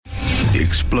The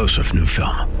explosive new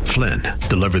film, Flynn,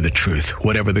 deliver the truth,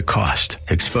 whatever the cost,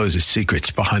 exposes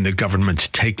secrets behind the government's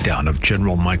takedown of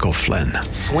General Michael Flynn.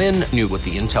 Flynn knew what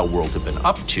the intel world had been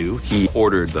up to. He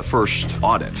ordered the first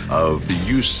audit of the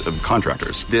use of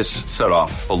contractors. This set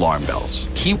off alarm bells.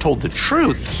 He told the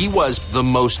truth. He was the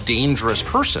most dangerous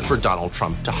person for Donald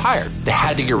Trump to hire. They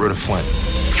had to get rid of Flynn.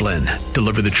 Flynn,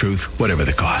 deliver the truth, whatever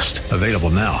the cost. Available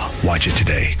now. Watch it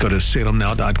today. Go to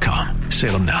salemnow.com.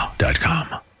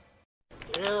 salemnow.com.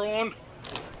 Air on.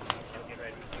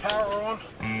 Power on.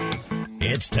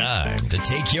 It's time to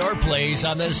take your place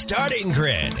on the starting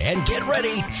grid and get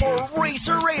ready for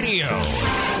Racer Radio.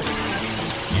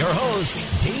 Your host,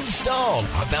 Dave Stahl,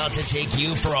 about to take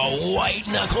you for a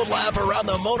white-knuckled lap around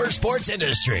the motorsports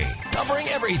industry, covering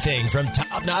everything from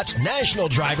top-notch national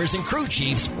drivers and crew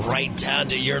chiefs right down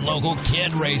to your local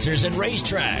kid racers and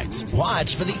racetracks.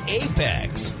 Watch for the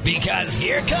apex, because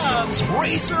here comes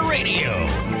Racer Radio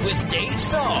with Dave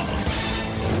Stahl.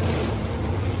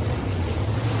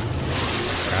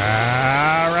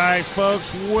 All right,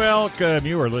 folks, welcome.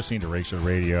 You are listening to Racer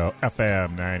Radio,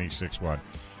 FM 96.1.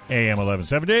 AM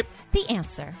 1170. The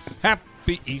Answer.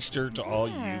 Happy Easter to all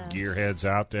you gearheads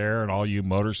out there and all you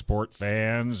motorsport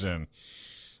fans and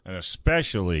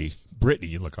especially Brittany.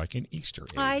 You look like an Easter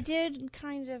egg. I did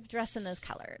kind of dress in those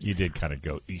colors. You did kind of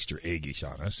go Easter eggish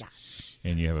on us. Yeah.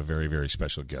 And you have a very, very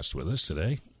special guest with us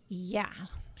today. Yeah.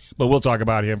 But we'll talk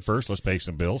about him first. Let's pay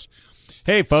some bills.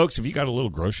 Hey, folks, if you got a little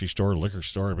grocery store, liquor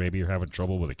store, maybe you're having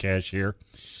trouble with a cashier,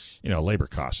 you know, labor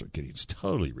costs are getting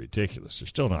totally ridiculous. They're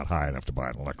still not high enough to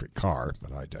buy an electric car,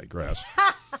 but I digress.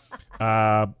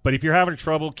 But if you're having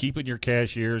trouble keeping your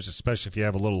cashiers, especially if you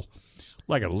have a little,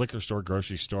 like a liquor store,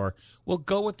 grocery store, well,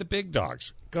 go with the big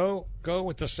dogs. Go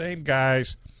with the same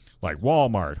guys like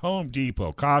Walmart, Home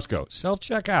Depot, Costco,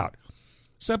 self-checkout.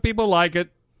 Some people like it,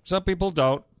 some people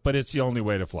don't, but it's the only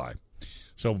way to fly.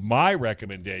 So my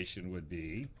recommendation would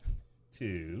be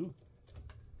to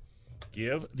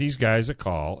give these guys a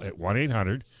call at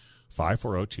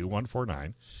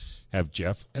 1-800-540-2149. Have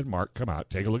Jeff and Mark come out,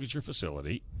 take a look at your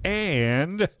facility,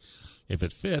 and if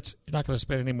it fits, you're not going to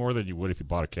spend any more than you would if you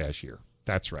bought a cashier.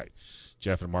 That's right.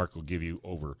 Jeff and Mark will give you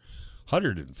over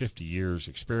 150 years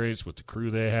experience with the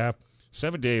crew they have,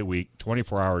 7 day a week,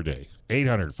 24-hour day.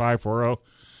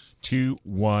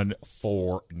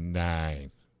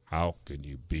 800-540-2149. How can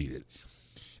you beat it?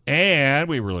 And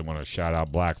we really want to shout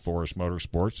out Black Forest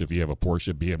Motorsports. If you have a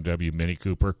Porsche, BMW, Mini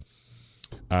Cooper,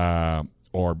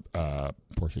 or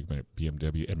Porsche,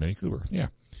 BMW, and Mini Cooper, yeah.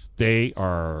 They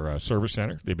are a service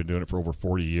center. They've been doing it for over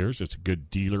 40 years. It's a good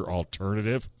dealer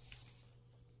alternative.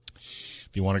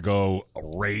 If you want to go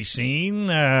racing,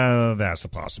 that's a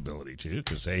possibility, too,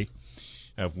 because they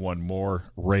have won more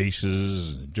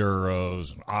races, and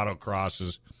enduros, and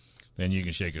autocrosses than you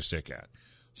can shake a stick at.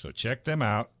 So check them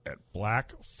out at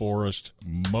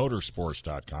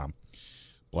blackforestmotorsports.com.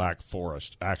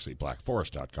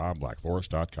 blackforest.com,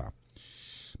 blackforest.com.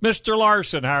 Mr.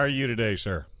 Larson, how are you today,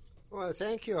 sir? Well,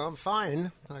 thank you. I'm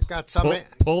fine. I've got some...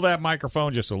 Pull that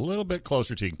microphone just a little bit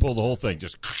closer so you can pull the whole thing.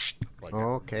 Just like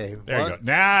okay. There you go.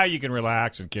 Now you can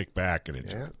relax and kick back and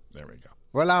enjoy it. There we go.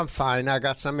 Well, I'm fine. I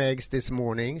got some eggs this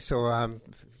morning, so I'm...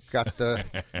 Got the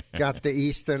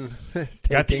Eastern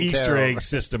got the Easter egg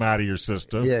system out of your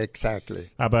system. Yeah, exactly.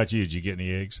 How about you? Did you get any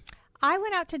eggs? I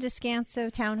went out to Descanso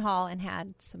Town Hall and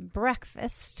had some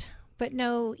breakfast, but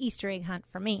no Easter egg hunt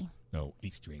for me. No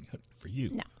Easter egg hunt for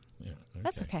you. No. Yeah, okay.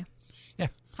 That's okay. Yeah.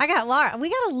 I got Laura. We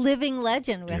got a living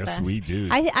legend with us. Yes, we do.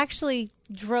 I actually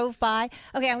drove by.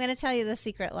 Okay, I'm going to tell you the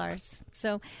secret, Lars.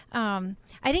 So,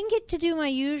 I didn't get to do my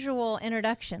usual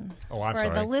introduction for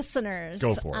the listeners.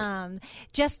 Go for it.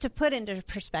 Just to put into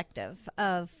perspective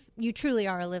of you truly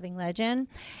are a living legend,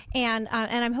 and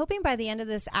I'm hoping by the end of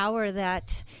this hour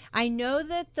that I know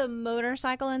that the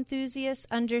motorcycle enthusiasts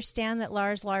understand that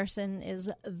Lars Larson is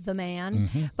the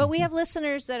man, but we have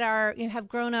listeners that have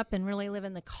grown up and really live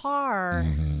in the car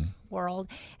world,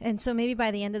 and so maybe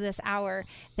by the end of this hour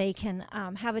they can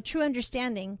have a true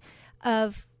understanding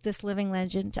of this living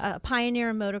legend, a pioneer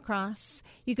in motocross.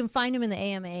 You can find him in the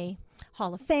AMA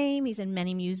Hall of Fame. He's in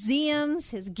many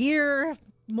museums. His gear,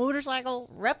 motorcycle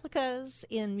replicas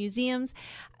in museums.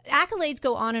 Accolades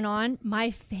go on and on.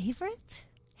 My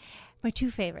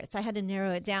two favorites, I had to narrow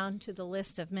it down to the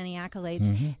list of many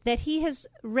accolades, that he has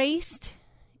raced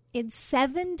in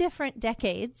 7 different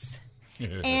decades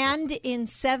and in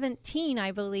 17,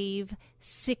 I believe,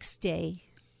 6-day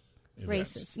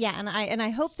races. Yeah, and I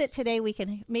hope that today we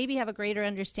can maybe have a greater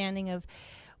understanding of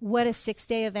what a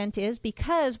 6-day event is,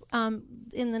 because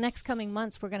in the next coming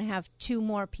months we're going to have 2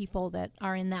 more people that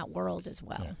are in that world as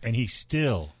well. Yeah. And he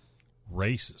still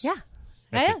races. Yeah.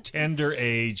 at the tender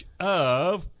age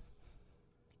of...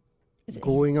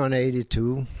 Going on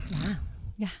 82.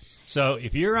 Yeah. So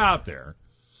if you're out there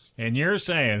and you're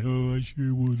saying, oh, I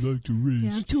sure would like to race.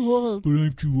 Yeah, I'm too old. But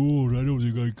I'm too old. I don't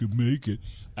think I could make it.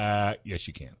 Yes,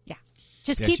 you can. Yeah.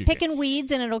 Just Yes, keep you picking can.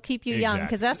 weeds and it'll keep you young, Exactly.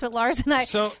 because that's what Lars and I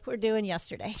So- were doing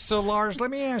yesterday. So, Lars,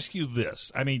 let me ask you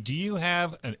this. I mean, do you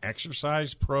have an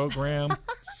exercise program?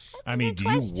 I mean, do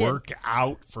question. you work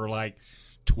out for like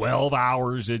 12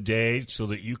 hours a day so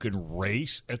that you can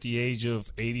race at the age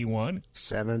of 81?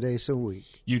 7 days a week.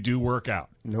 You do work out.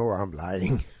 No, I'm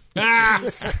lying.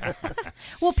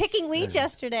 Well, picking weeds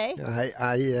yesterday.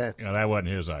 Yeah, that wasn't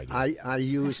his idea. I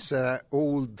use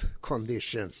old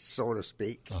conditions, so to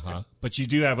speak. But you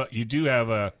do have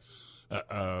a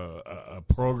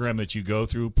program that you go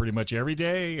through pretty much every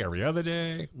day, every other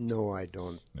day. No, I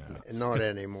don't. Not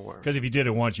anymore. Because if you did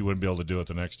it once, you wouldn't be able to do it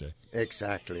the next day.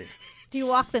 Exactly. Do you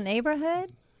walk the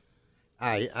neighborhood?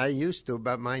 I used to,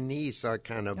 but my knees are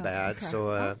kind of bad, okay.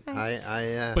 so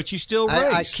I. But you still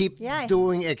race. I keep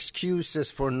doing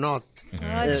excuses for not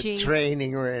geez.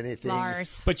 training or anything.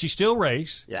 Lars. But you still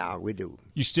race. Yeah, we do.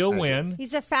 You still win.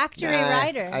 He's a factory Nah,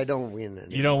 rider. I don't win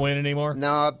anymore. You don't win anymore?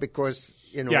 No, because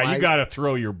you know. Yeah, you got to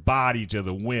throw your body to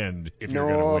the wind if you're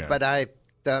going to win.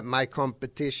 but my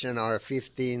competition are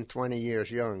 15, 20 years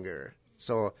younger,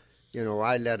 so. You know,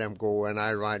 I let them go and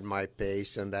I ride my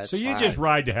pace, and that's so you fine. just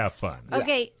ride to have fun.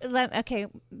 Okay, okay.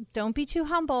 Don't be too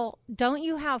humble. Don't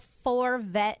you have 4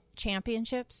 vet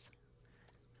championships?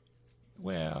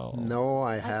 Well, No,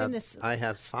 I goodness.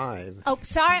 have 5. Oh,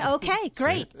 sorry. Okay,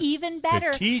 great. Even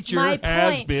better. the teacher My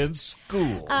has point. been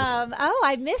schooled.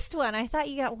 I missed one. I thought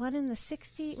you got one in the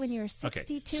 60 when you were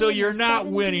 62. Okay, so and you're not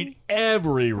 70. winning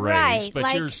every race, Right, but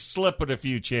like- you're slipping a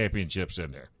few championships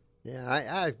in there. Yeah,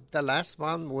 I the last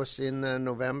one was in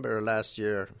November last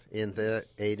year in the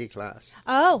 80 class.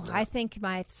 Oh, I think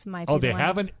it's my. Oh, they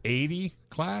have an 80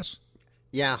 class?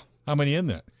 Yeah. How many in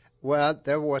that? Well,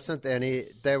 there wasn't any.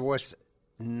 There was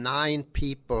 9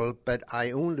 people, but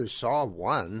I only saw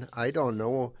one. I don't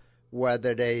know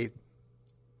whether they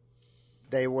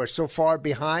were so far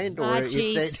behind or if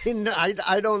they jeez. didn't. I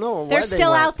don't know. They're where they still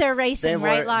were. out there racing, They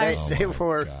right, were, Lars? They Oh, my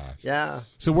were. gosh. Yeah.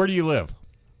 So where do you live?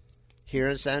 Here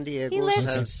in San Diego lives-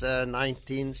 since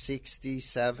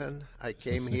 1967. I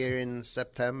came here in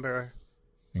September.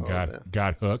 And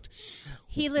got hooked.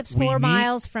 He lives We 4 need-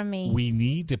 miles from me. We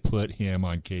need to put him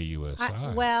on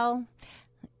KUSI. Well,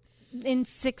 in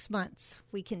 6 months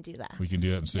we can do that. We can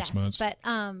do it in 6 Yes, months. But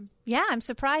yeah, I'm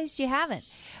surprised you haven't,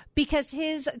 because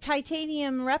his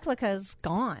titanium replica's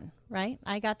gone. Right?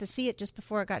 I got to see it just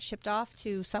before it got shipped off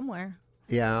to somewhere.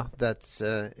 Yeah, that's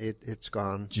it's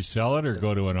gone. Did you sell it or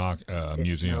go to a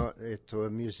museum? No, to a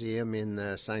museum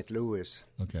in St. Louis.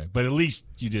 Okay, but at least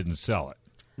you didn't sell it.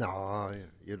 No,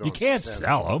 you don't. You can't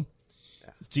sell them.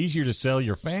 It's easier to sell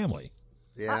your family.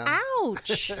 Yeah.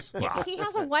 Ouch! He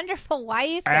has a wonderful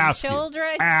wife Ask and children.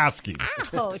 him. Ask him.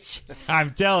 Ouch! I'm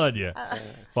telling you.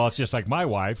 Well, it's just like my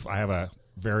wife. I have a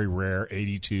very rare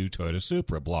 82 Toyota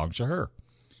Supra. Belongs to her.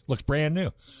 Looks brand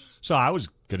new. So I was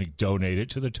going to donate it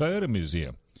to the Toyota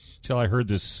Museum until I heard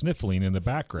this sniffling in the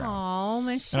background. Oh,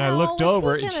 Michelle! And I looked what's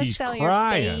over he and gonna she's sell your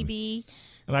crying. baby?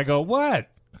 And I go, what?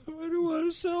 I don't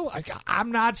want to sell.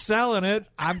 I'm not selling it.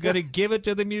 I'm going to give it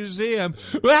to the museum.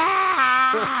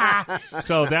 Ah!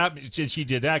 So that since she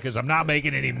did that, because I'm not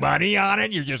making any money on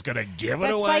it, you're just going to give it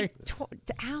That's away.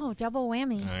 Ow! Double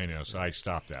whammy. I know. So I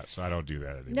stopped that. So I don't do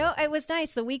that anymore. No, it was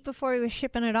nice. The week before he was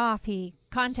shipping it off, he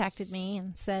contacted me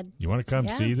and said, You want to come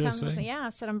yeah, see this come- thing? Yeah, I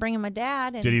said, I'm bringing my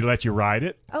dad. And, Did he let you ride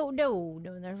it? Oh, no,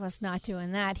 there was not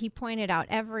doing that. He pointed out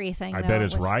everything. I though. bet It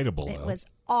it's was- rideable, It though. was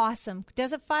awesome.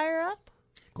 Does it fire up?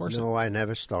 Of course. No, I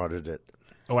never started it.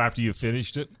 Oh, after you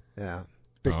finished it? Yeah,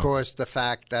 because the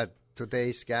fact that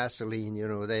today's gasoline,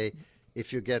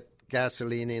 if you get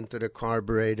gasoline into the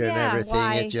carburetor and Yeah, everything,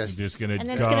 why? it just It's going to And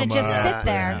it's going to just sit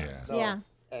there. Yeah.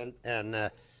 Yeah.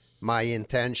 my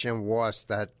intention was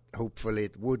that hopefully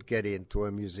it would get into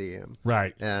a museum.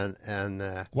 Right. And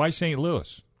Why St.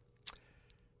 Louis?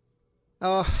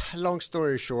 long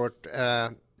story short,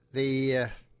 the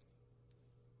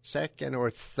second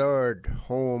or third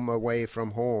home away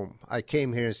from home. I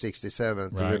came here in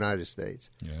 '67 to the Right. United States.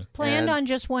 Yeah. Planned And- on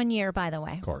just 1 year, by the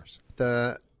way. Of course.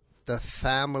 The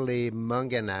family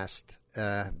Mungenast,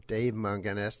 Dave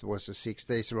Mungenast, was a 6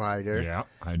 days rider. Yeah,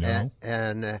 I know.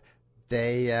 And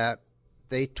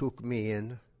they took me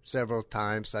in several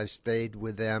times. I stayed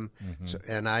with them,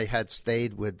 and I had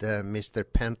stayed with Mr.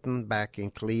 Penton back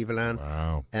in Cleveland,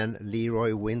 Wow. and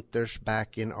Leroy Winters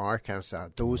back in Arkansas.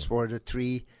 Those were the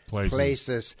 3 Places.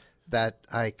 places that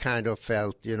I kind of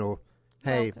felt,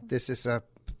 hey, this is a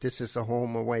this is a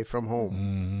home away from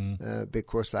home,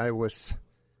 because I was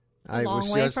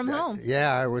from home.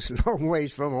 Yeah, I was a long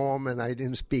ways from home, and I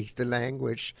didn't speak the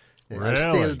language. Really? I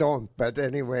still don't, but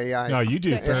anyway, No, you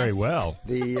did very well.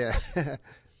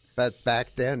 But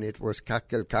back then it was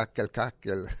cackle, cackle,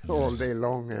 cackle all day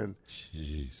long, and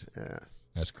jeez,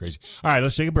 that's crazy. All right,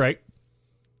 let's take a break.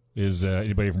 Is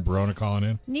anybody from Verona calling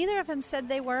in? Neither of them said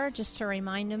they were, just to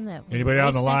remind them that. Anybody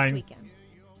on the line? Next weekend.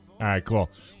 All right, cool.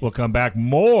 We'll come back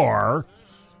more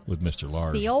with Mr.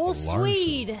 Lars. The old Larson.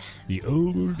 Swede. The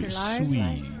old Mr. Lars Swede.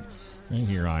 Larson. Right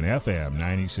here on FM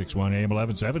 96.1 AM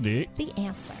 1170. The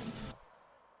Answer.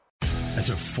 As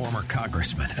a former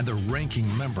congressman and the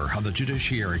ranking member on the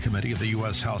Judiciary Committee of the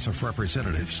U.S. House of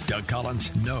Representatives, Doug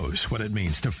Collins knows what it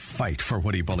means to fight for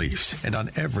what he believes. And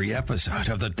on every episode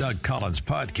of the Doug Collins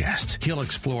podcast, he'll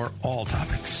explore all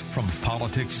topics, from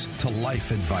politics to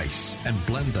life advice, and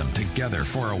blend them together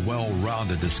for a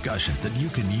well-rounded discussion that you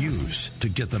can use to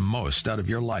get the most out of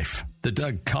your life. The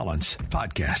Doug Collins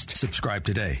Podcast. Subscribe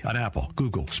today on Apple,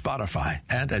 Google, Spotify,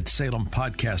 and at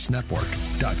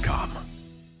SalemPodcastNetwork.com.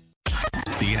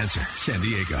 The Answer San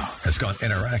Diego has gone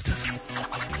interactive.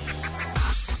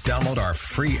 Download our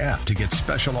free app to get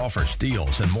special offers,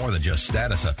 deals, and more than just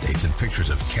status updates and pictures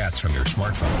of cats from your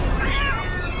smartphone.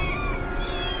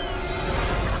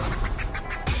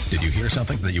 Did you hear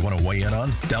something that you want to weigh in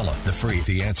on? Download the free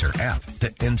The Answer app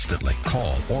to instantly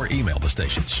call or email the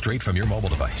station straight from your mobile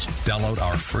device. Download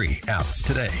our free app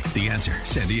today. The Answer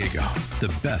San Diego.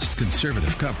 The best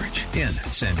conservative coverage in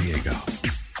San Diego.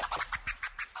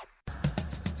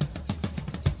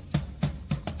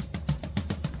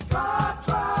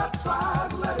 Try,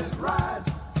 let it ride.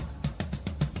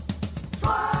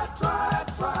 Try,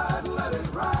 let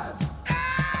it ride.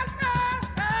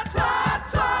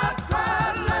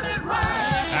 Try, let it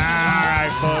ride. All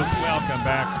right, folks, welcome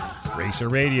back. Racer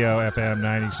Radio, FM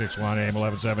 96.1 AM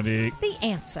 1170. The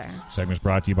Answer. Segment's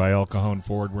brought to you by El Cajon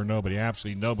Ford, where nobody,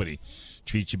 absolutely nobody,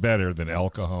 treats you better than El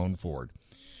Cajon Ford.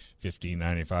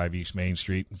 1595 East Main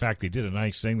Street. In fact, they did a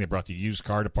nice thing. They brought the used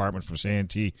car department from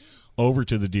Santee over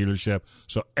to the dealership,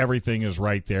 so everything is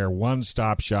right there.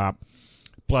 One-stop shop.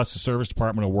 Plus, the service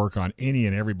department will work on any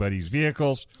and everybody's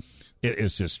vehicles. It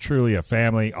is just truly a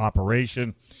family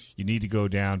operation. You need to go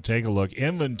down, take a look.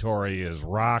 Inventory is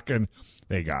rocking.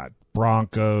 They got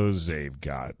Broncos. They've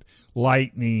got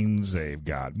Lightnings. They've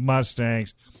got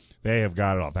Mustangs. They have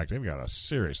got it all. In fact, they've got a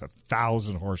serious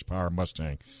 1,000-horsepower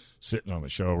Mustang sitting on the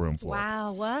showroom floor.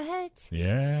 Wow, what?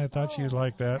 Yeah, I thought you'd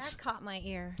like that. That caught my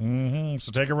ear. Mm-hmm.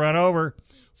 So take a run over.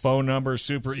 Phone number is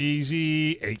super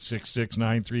easy,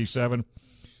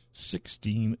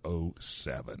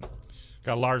 866-937-1607.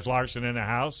 Got Lars Larson in the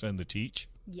house and the teach.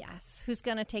 Yes. Who's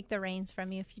going to take the reins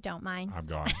from you if you don't mind? I'm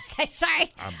gone. Okay,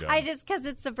 sorry. I'm done. Because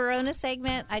it's the Verona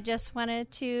segment, I just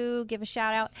wanted to give a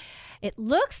shout out. It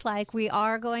looks like we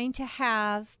are going to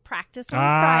have practice on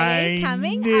Friday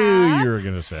coming up. I knew you were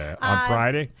going to say it. On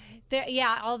Friday?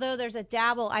 Although there's a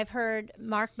dabble. I've heard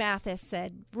Mark Mathis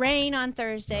said rain on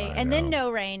Thursday then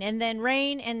no rain, and then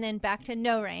rain, and then back to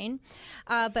no rain.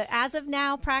 But as of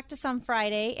now, practice on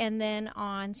Friday, and then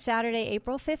on Saturday,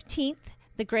 April 15th,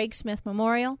 the Greg Smith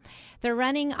Memorial. They're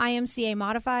running IMCA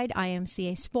Modified,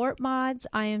 IMCA Sport Mods,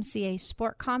 IMCA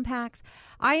Sport Compacts,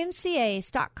 IMCA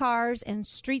Stock Cars, and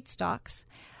Street Stocks,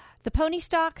 the Pony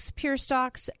Stocks, Pure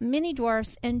Stocks, Mini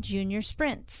Dwarfs, and Junior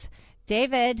Sprints.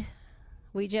 David,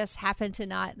 we just happen to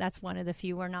not, that's one of the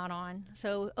few we're not on.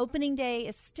 So opening day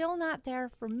is still not there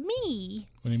for me.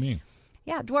 What do you mean?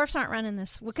 Yeah, Dwarfs aren't running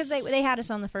this because they had us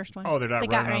on the first one. Oh, they're not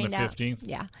running on the 15th?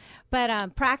 Yeah.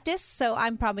 But practice, so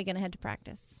I'm probably going to head to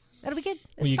practice. That'll be good.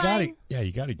 Well, you got to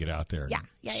get out there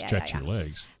and stretch your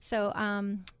legs. So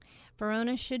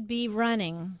Verona should be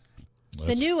running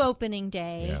the new opening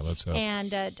day. Yeah, let's hope.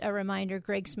 And a reminder,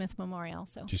 Greg Smith Memorial.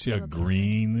 So do you see how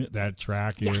green that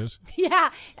track is? Yeah,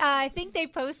 I think they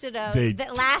posted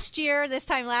this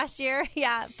time last year,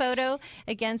 photo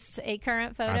against a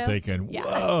current photo. I'm thinking,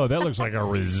 whoa, that looks like a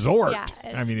resort.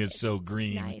 I mean, it's so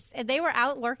green. Nice. And they were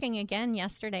out working again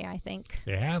yesterday, I think.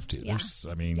 They have to. Yeah.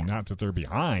 Not that they're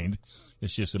behind.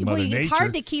 It's just that Mother Nature. It's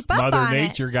hard to keep up Mother on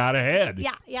Nature got ahead.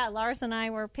 Yeah. Lars and I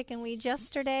were picking weeds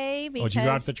yesterday. Did you go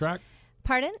out the track?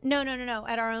 Pardon? No.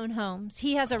 At our own homes.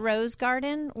 He has a rose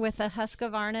garden with a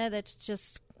Husqvarna that's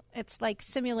just, it's like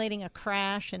simulating a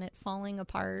crash and it falling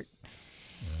apart.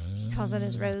 He calls it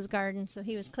his rose garden. So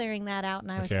he was clearing that out,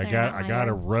 and I was clearing out I got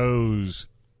a rose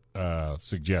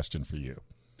suggestion for you.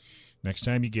 Next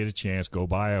time you get a chance, go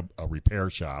by a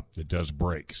repair shop that does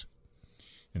brakes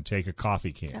and take a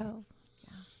coffee can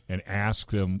and ask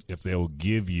them if they will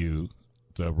give you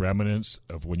the remnants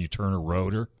of when you turn a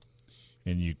rotor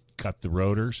and you cut the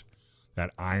rotors,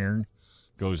 that iron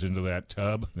goes into that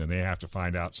tub, then they have to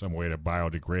find out some way to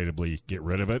biodegradably get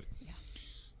rid of it,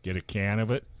 get a can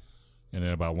of it, and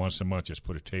then about once a month just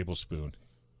put a tablespoon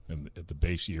at the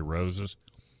base of your roses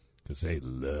because they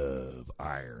love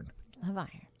iron. Love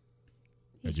iron.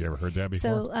 Had you ever heard that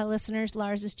before? So, listeners,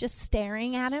 Lars is just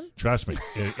staring at him. Trust me,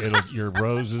 it'll your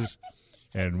roses.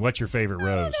 And what's your favorite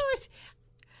rose?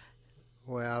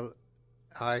 Well,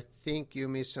 I think you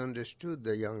misunderstood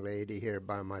the young lady here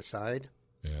by my side.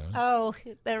 Yeah. Oh,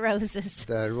 the roses.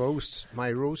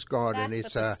 My rose garden.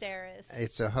 That's what the stare is.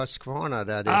 It's a Husqvarna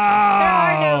that is. There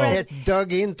are no roses. It's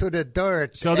dug into the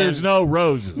dirt. So there's no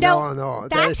roses. No.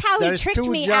 That's how he tricked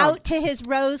me jumps. out to his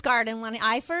rose garden when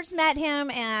I first met him,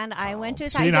 and I went to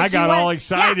his house. See, and I got all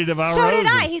excited about so roses. So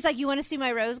did I. He's like, "You want to see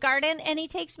my rose garden?" And he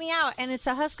takes me out, and it's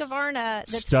a Husqvarna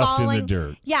that's stuffed falling in the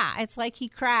dirt. Yeah, it's like he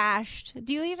crashed.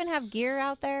 Do you even have gear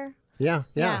out there? Yeah.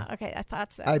 Okay, I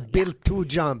thought so. I built 2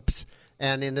 jumps.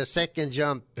 And in the second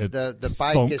jump, the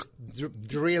bike is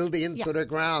drilled into the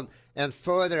ground. And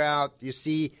further out, you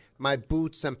see my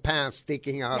boots and pants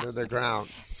sticking out of the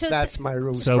ground. So that's my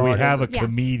rose garden. So we have a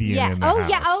comedian in the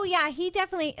house. Oh, yeah. He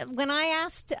definitely, when I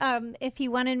asked if he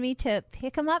wanted me to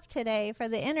pick him up today for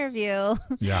the interview.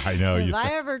 Yeah, I know. If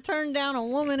I ever turned down a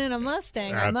woman in a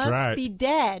Mustang, I That's must right. be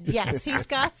dead. Yes, he's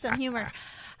got some humor.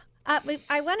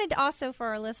 I wanted to also for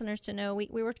our listeners to know we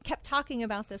kept talking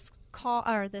about this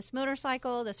this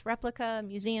motorcycle, this replica,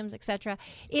 museums, etc.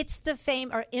 It's the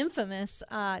infamous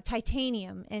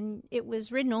titanium, and it was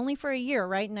ridden only for a year,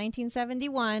 right, in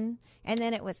 1971, and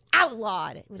then it was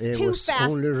outlawed. It was too fast. It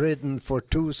was only ridden for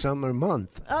 2 summer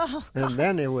months, and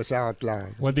then it was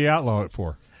outlawed. What'd they outlaw it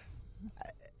for?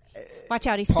 Watch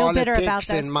out, he's still bitter about this.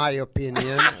 Politics, in my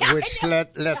opinion, which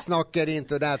let's not get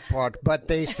into that part. But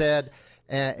they said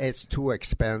it's too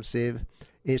expensive.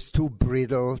 It's too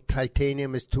brittle.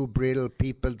 Titanium is too brittle.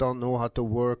 People don't know how to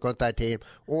work on titanium.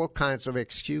 All kinds of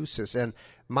excuses. And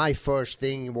my first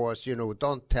thing was,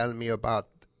 don't tell me about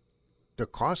the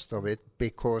cost of it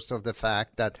because of the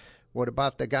fact that what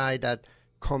about the guy that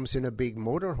comes in a big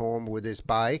motorhome with his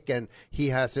bike and he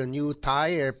has a new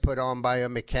tire put on by a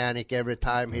mechanic every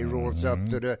time he rolls up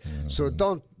to the... So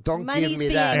don't Money's give me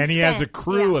that. And he has a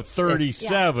crew of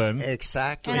 37.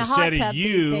 Exactly. And a instead hot tub of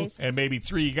you these days. and maybe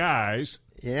 3 guys.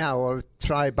 Yeah, or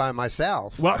try by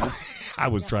myself. Well, I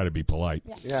was trying to be polite.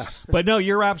 Yeah. But no,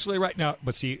 you're absolutely right. Now,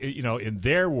 but see, in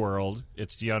their world,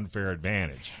 it's the unfair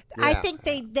advantage. I think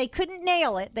they couldn't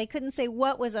nail it. They couldn't say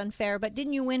what was unfair, but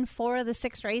didn't you win 4 of the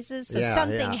 6 races? So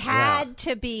something had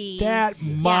to be. That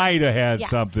might have had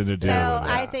something to do with it. So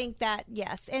I think that,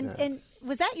 yes. And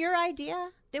was that your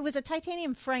idea? It was a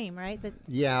titanium frame, right?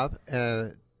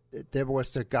 There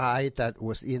was a guy that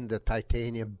was in the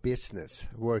titanium business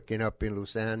working up in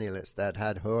Los Angeles that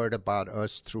had heard about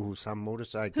us through some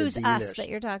motorcycle Who's dealers. us that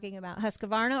you're talking about?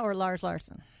 Husqvarna or Lars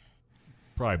Larson?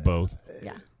 Probably both.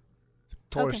 Yeah.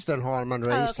 Torsten Harman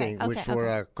Racing, which were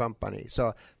a company.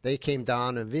 So they came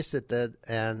down and visited,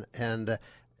 and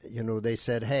they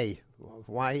said, hey,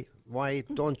 why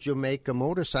don't you make a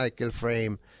motorcycle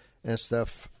frame and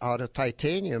stuff out of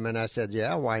titanium? And I said,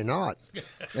 yeah, why not?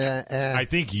 I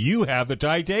think you have the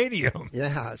titanium.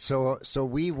 Yeah, so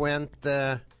we went,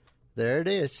 there it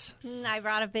is. I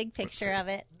brought a big picture of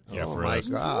it. Yeah, oh, for my us.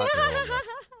 God.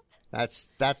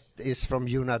 That is from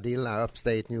Unadilla,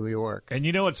 upstate New York. And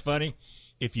you know what's funny?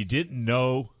 If you didn't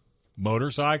know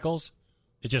motorcycles,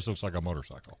 it just looks like a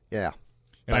motorcycle. Yeah.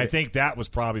 And I think that was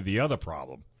probably the other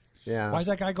problem. Yeah. Why is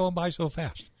that guy going by so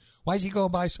fast? Why is he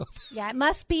going by so fast? Yeah, it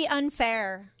must be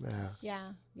unfair.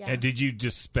 Yeah. And did you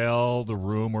dispel the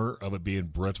rumor of it being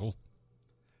brittle?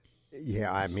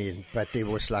 Yeah, I mean, but it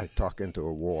was like talking to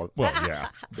a wall. Well, yeah.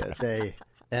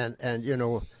 And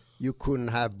you couldn't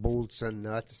have bolts and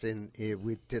nuts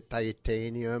with the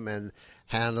titanium and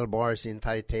handlebars in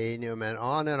titanium and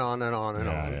on and on and on and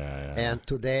on. Yeah. And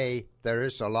today there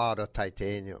is a lot of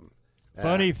titanium.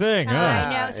 Funny thing, huh?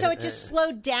 I know. So it just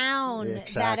slowed down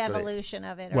that evolution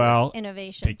of it, or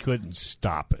innovation. They couldn't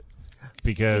stop it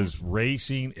because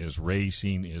racing is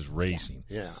racing is racing.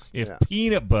 Yeah. If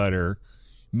peanut butter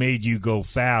made you go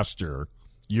faster,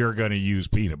 you're going to use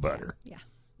peanut butter. Yeah.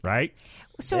 Right?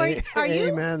 So are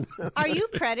you Amen. Are you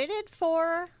credited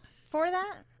for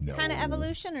that kind of No.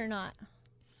 evolution or not?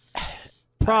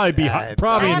 Probably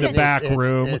in the back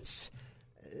room. It's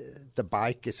the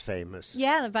bike is famous.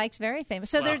 Yeah, the bike's very famous.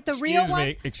 So the real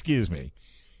one. Excuse me.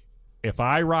 If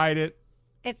I ride it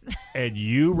and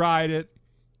you ride it,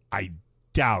 I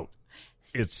doubt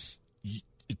it's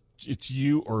it's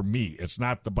you or me. It's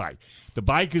not the bike. The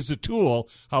bike is the tool.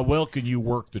 How well can you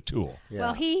work the tool? Yeah.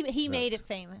 Well, he made it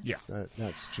famous. Yeah.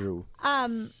 That's true.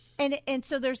 And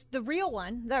so there's the real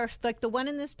one. There's like the one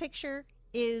in this picture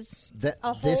is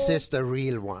a whole. This is the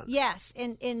real one. Yes,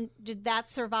 and did that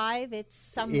survive? It's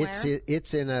somewhere.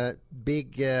 It's in a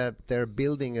big. They're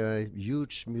building a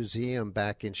huge museum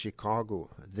back in Chicago.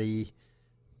 The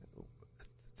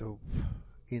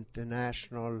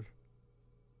International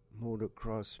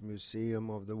Motocross Museum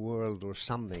of the World or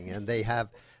something, and they have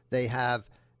a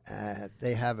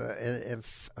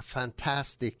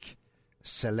fantastic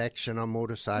selection of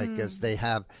motorcycles. They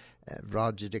have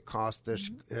Roger DeCoster's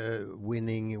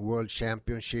winning world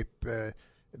championship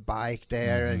bike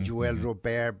there, and Joel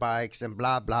Robert bikes, and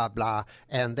blah blah blah.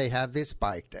 And they have this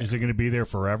bike there. Is it going to be there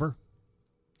forever,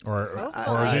 or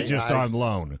is it just on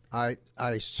loan? I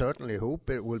certainly hope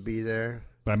it will be there.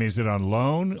 I mean, is it on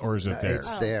loan or is it theirs?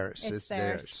 It's theirs. It's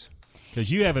theirs.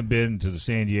 Because you haven't been to the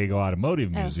San Diego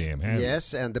Automotive Museum, have you?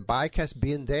 Yes, and the bike has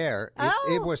been there.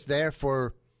 It was there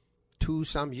for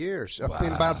 2-some years up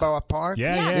in Balboa Park.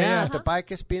 Yeah. The bike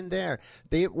has been there.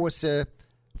 It was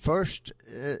first.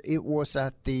 It was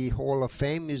at the Hall of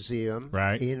Fame Museum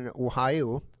in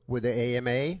Ohio with the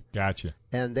AMA. Gotcha.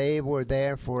 And they were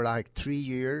there for like 3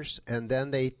 years, and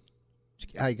then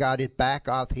I got it back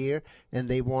out here, and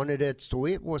they wanted it. So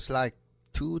it was like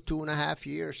 2.5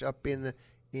 years up in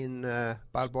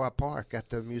Balboa Park at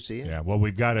the museum. Yeah, well,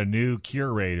 we've got a new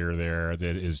curator there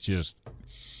that is just,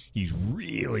 he's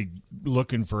really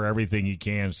looking for everything he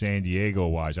can San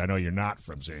Diego-wise. I know you're not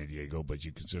from San Diego, but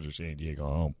you consider San Diego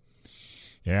home.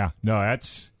 Yeah, no,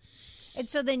 that's... And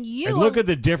so then And look at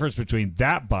the difference between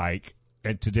that bike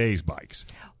and today's bikes.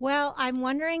 Well, I'm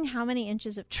wondering how many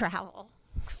inches of travel.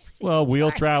 Well, wheel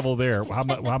travel there. How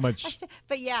much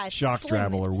but yeah, shock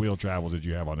travel or wheel travel did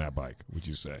you have on that bike, would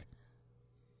you say?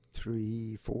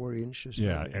 3-4 inches.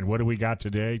 Yeah, maybe. and what do we got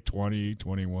today? 20,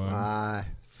 21?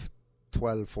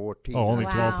 12, 14. Oh, only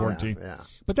 12, 14. Yeah.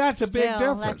 But that's a big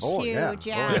difference. That's huge,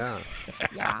 yeah.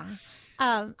 Yeah.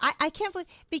 I can't believe,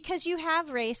 because you have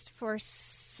raced for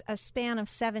a span of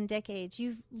 7 decades,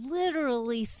 you've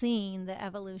literally seen the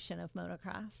evolution of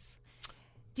motocross.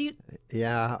 Do you?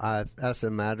 Yeah, as a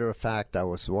matter of fact, I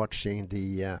was watching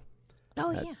the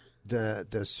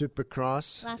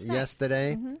Supercross Last night.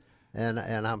 yesterday,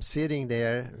 and I'm sitting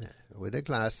there with a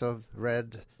glass of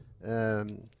red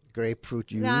grapefruit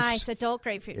juice. Nice, adult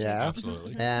grapefruit juice. Yeah,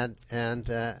 absolutely. And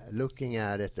looking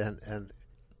at it and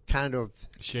kind of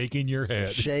shaking your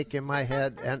head, shaking my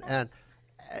head, and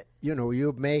you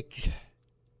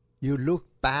look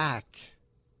back.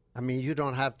 I mean, you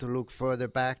don't have to look further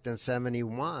back than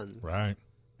 71. Right.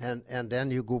 And then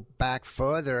you go back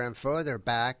further and further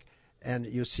back, and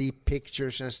you see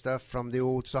pictures and stuff from the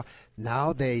old stuff.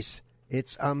 Nowadays,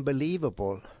 it's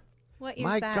unbelievable. What year's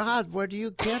My that? God, where do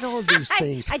you get all these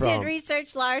things I from? did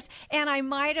research, Lars, and I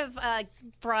might have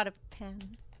brought a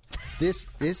pen. This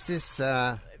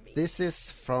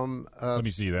is from Let me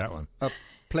see that one. a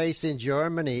place in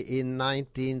Germany in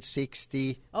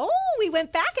 1960. Oh, we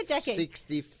went back a decade.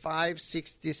 65,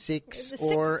 66, The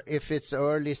or if it's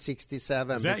early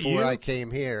 67 Is that before you? I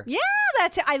came here. Yeah,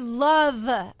 I love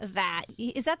that.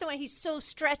 Is that the way he's so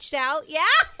stretched out? Yeah,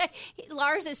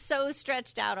 Lars is so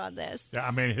stretched out on this. Yeah,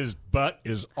 I mean, his butt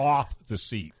is off the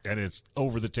seat, and it's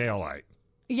over the taillight.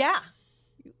 Yeah.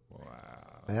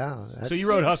 Yeah. So you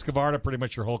rode Husqvarna pretty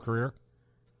much your whole career?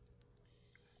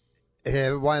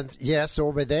 Yes,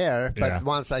 over there. But Yeah.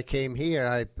 once I came here,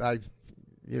 I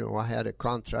had a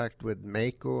contract with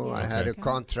Mako. Yeah. I had a Okay.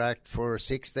 contract for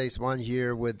 6 days 1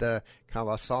 year with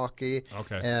Kawasaki.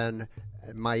 Okay. And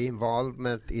my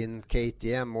involvement in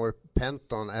KTM, or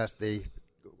Penton as it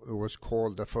was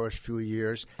called the first few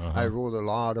years, I rode a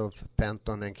lot of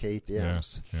Penton and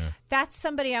KTMs. Yeah. That's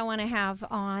somebody I want to have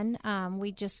on.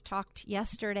 We just talked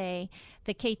yesterday,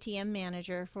 the KTM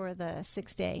manager for the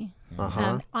 6-day,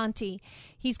 Auntie.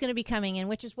 He's going to be coming in,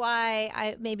 which is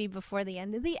why maybe before the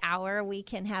end of the hour, we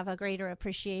can have a greater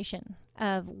appreciation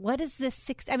of what is this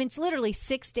 6. I mean, it's literally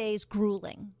 6 days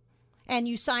grueling, and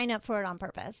you sign up for it on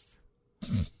purpose.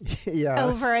 Yeah.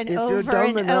 Over and If you're over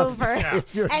dumb and enough- over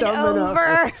If you're and dumb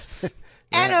over enough.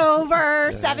 and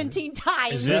over 17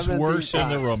 times. Is this 17 worse than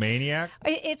the times. Romaniac?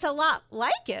 It's a lot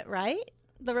like it, right?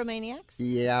 The Romaniacs?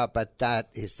 Yeah, but that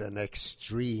is an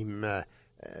extreme.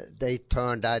 They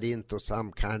turned that into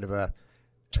some kind of a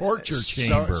Torture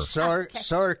chamber.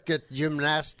 circuit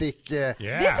gymnastic. Yeah.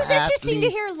 This is interesting to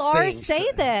hear Lars things. say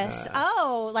this.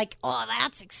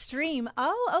 That's extreme.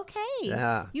 Oh, okay.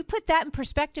 Yeah. You put that in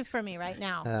perspective for me right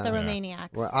now, the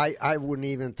Romaniacs. Well, I wouldn't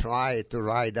even try to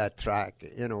ride that track.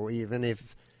 Even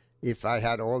if if I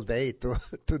had all day to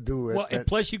do it. Well, and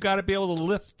plus you got to be able to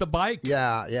lift the bike.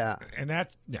 Yeah. And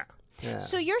that's yeah.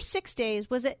 So your 6 days,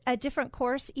 was it a different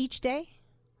course each day?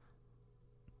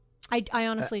 I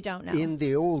honestly don't know. In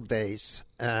the old days,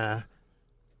 and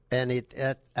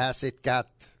as it got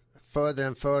further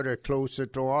and further closer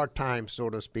to our time, so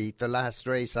to speak, the last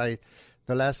 6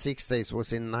 days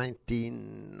was in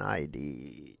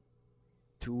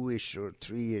 1992-ish or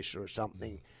 3-ish or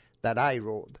something that I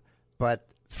rode. But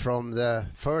from the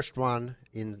first one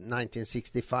in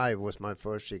 1965 was my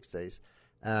first 6 days.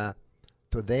 To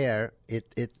there,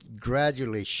 it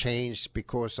gradually changed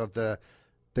because of the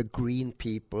green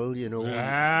people, you know.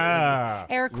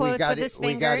 Air quotes with his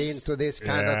fingers. We got into this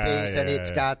kind of things, and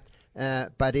it's got.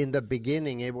 But in the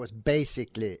beginning, it was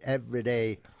basically every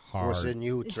day was a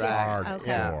new track.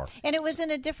 Okay. And it was in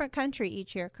a different country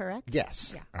each year, correct?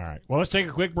 Yes. Yeah. All right. Well, let's take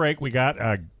a quick break. We got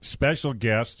a special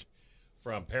guest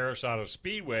from Paris Auto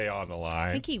Speedway on the line.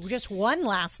 I think he just won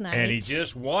last night. And he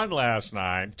just won last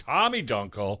night. Tommy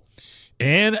Dunkel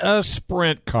in a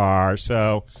sprint car.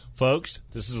 So, folks,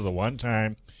 this is the one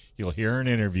time you'll hear an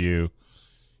interview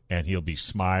and he'll be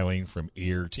smiling from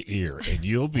ear to ear. And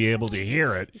you'll be able to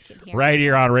hear it right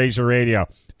here on Racer Radio,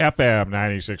 FM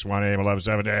 96.1 AM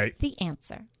 1170. The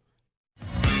Answer.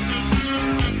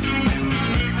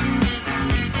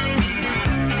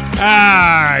 All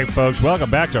right, folks,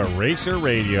 welcome back to Racer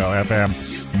Radio, FM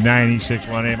 96.1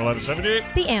 AM 1170.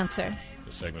 The Answer.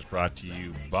 This segment's brought to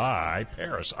you by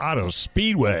Paris Auto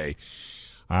Speedway.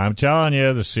 I'm telling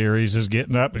you, the series is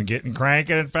getting up and getting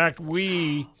cranking. In fact,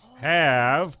 we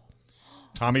have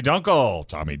Tommy Dunkel.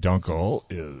 Tommy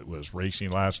Dunkel was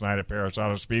racing last night at Paris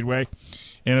Auto Speedway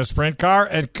in a sprint car,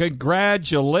 and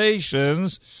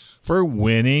congratulations for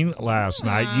winning last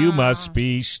night. You must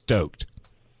be stoked.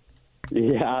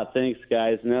 Yeah, thanks,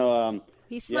 guys. No,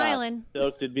 he's smiling. Yeah,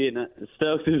 stoked would be an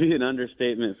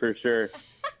understatement for sure.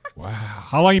 Wow.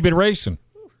 How long you been racing?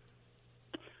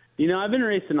 You know, I've been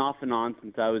racing off and on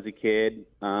since I was a kid.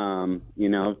 5,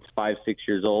 6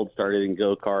 years old, started in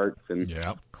go-karts and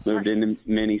moved into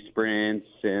mini sprints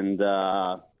and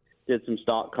did some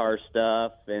stock car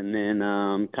stuff, and then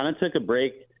kind of took a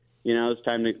break. You know, it's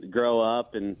time to grow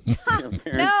up, and parents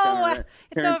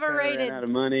it's overrated. Ran out of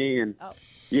money, and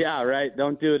yeah, right.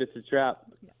 Don't do it. It's a trap.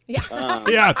 Yeah,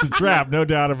 yeah, it's a trap. No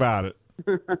doubt about it.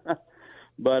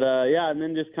 But and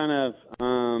then just kind of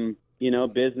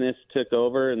business took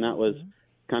over, and that was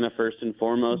kind of first and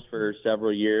foremost for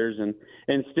several years, and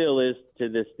still is to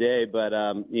this day. But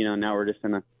now we're just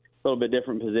in a little bit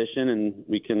different position, and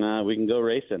we can go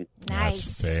racing.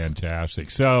 Nice, that's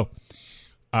fantastic. So,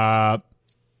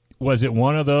 was it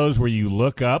one of those where you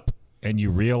look up and you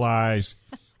realize,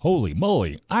 holy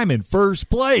moly, I'm in first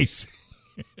place?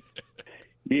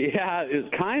 Yeah, it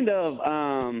was kind of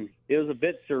it was a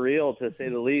bit surreal to say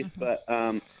the least, but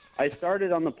I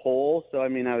started on the pole, so I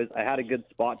mean I had a good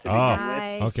spot to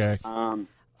begin with. Okay.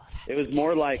 It was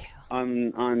more like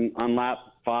on lap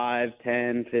 5,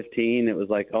 10, 15, it was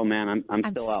like, oh man, I'm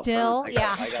still out front.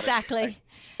 Exactly.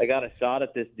 I got a shot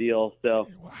at this deal, so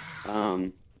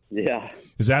yeah.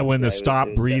 Is that when the stop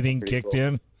breathing kicked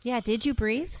in? Yeah, did you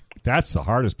breathe? That's the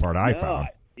hardest part I found.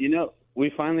 We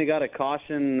finally got a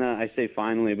caution. I say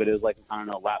finally, but it was like, I don't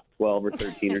know, lap 12 or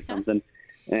 13 or something.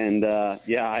 And,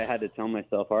 I had to tell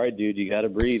myself, all right, dude, you got to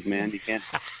breathe, man. You can't,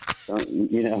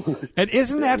 And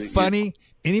isn't that funny?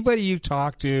 Anybody you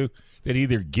talk to that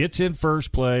either gets in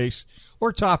first place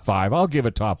or top 5, I'll give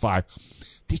it top 5.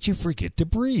 Did you forget to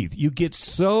breathe? You get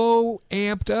so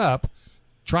amped up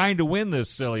trying to win this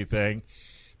silly thing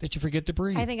that you forget to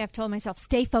breathe. I think I've told myself,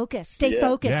 stay focused. Stay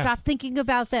focused. Yeah. Stop thinking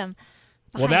about them.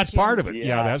 Well, that's part of it.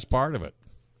 Yeah, that's part of it.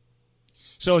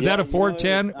 So is that a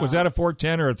 410? Was that a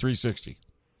 410 or a 360?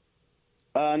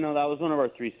 No, that was one of our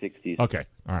 360s. Okay.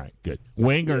 All right. Good.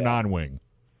 Wing or non-wing?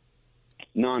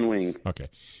 Non-wing. Okay.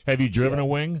 Have you driven a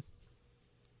wing?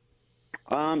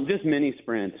 Just mini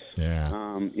sprints. Yeah.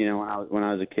 When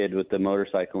I was a kid with the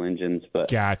motorcycle engines, but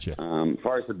gotcha. As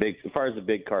far as the big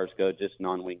cars go, just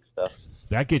non-wing stuff.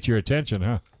 That gets your attention,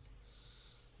 huh?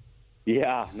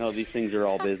 Yeah, no, these things are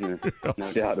all business,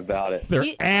 no doubt about it. They're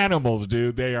animals,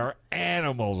 dude. They are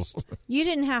animals. You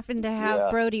didn't happen to have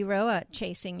Brody Roa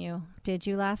chasing you, did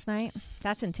you, last night?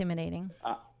 That's intimidating.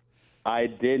 I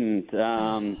didn't.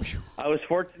 I was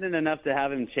fortunate enough to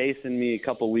have him chasing me a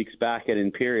couple weeks back at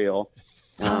Imperial.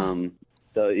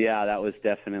 So, yeah, that was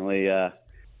definitely, but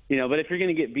if you're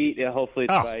going to get beat, hopefully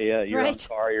it's by your own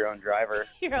car, your own driver.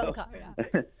 Your own car,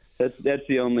 yeah. That's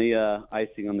the only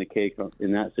icing on the cake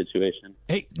in that situation.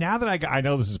 Hey, now that I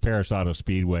know this is Paris Auto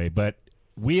Speedway, but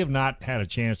we have not had a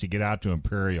chance to get out to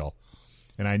Imperial.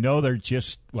 And I know they're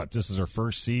just, this is their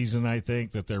first season, I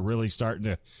think, that they're really starting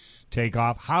to take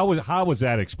off. How was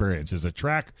that experience? Is the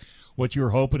track what you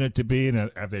were hoping it to be, and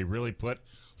have they really put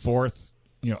forth,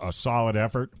 a solid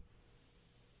effort?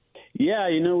 Yeah,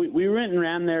 we went and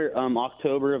ran there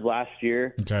October of last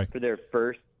year for their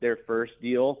first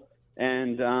deal.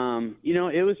 And,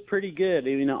 it was pretty good.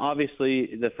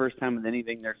 Obviously, the first time with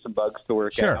anything, there's some bugs to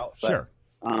work out. But,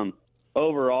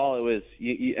 overall, it was,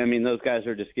 those guys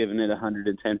are just giving it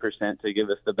 110% to give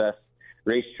us the best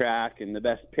racetrack and the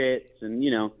best pits. And,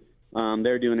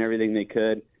 they're doing everything they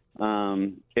could.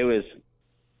 It was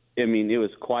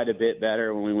quite a bit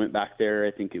better when we went back there.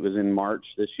 I think it was in March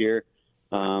this year.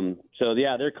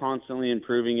 They're constantly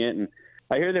improving it. And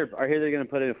I hear they're going to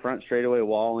put a front straightaway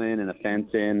wall in and a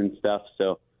fence in and stuff.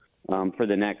 So, for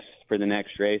the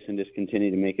next race and just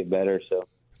continue to make it better. So,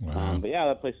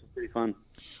 that place was pretty fun.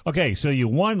 Okay. So you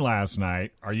won last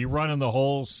night. Are you running the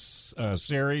whole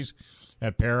series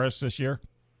at Paris this year?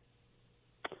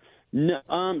 No.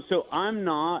 So I'm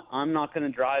not going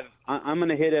to drive. I'm going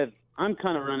to hit I'm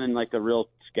kind of running like a real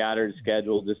scattered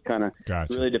schedule. Just kind of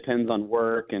really depends on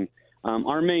work. And,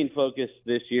 our main focus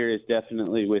this year is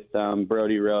definitely with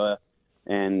Brody Roa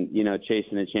and,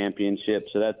 chasing the championship.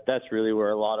 So that's really where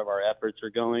a lot of our efforts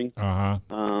are going.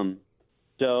 I'm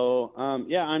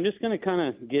just going to kind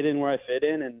of get in where I fit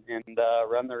in and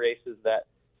run the races that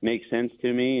make sense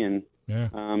to me and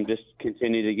just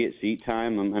continue to get seat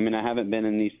time. I haven't been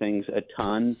in these things a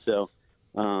ton, so,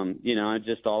 I'm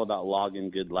just all about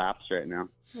logging good laps right now.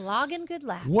 Logging good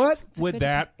laps. What would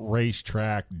that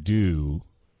racetrack do,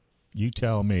 you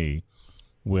tell me,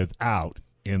 without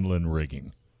inland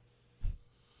rigging?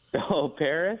 Oh,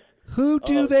 Paris? Who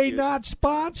do they not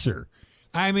sponsor?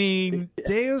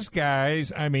 Those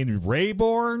guys,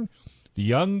 Rayborn, the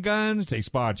Young Guns, they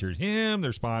sponsored him.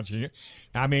 They're sponsoring you.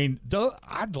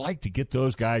 I'd like to get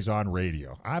those guys on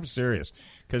radio. I'm serious,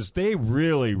 because they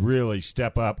really, really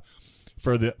step up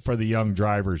for the young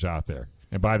drivers out there.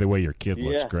 And by the way, your kid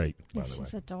looks great, by the way.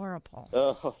 She's adorable.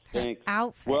 Oh, thanks.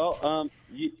 Outfit. Well,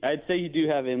 I'd say you do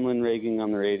have inland rigging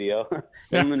on the radio.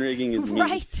 Inland rigging is me.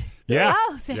 Right. Yeah.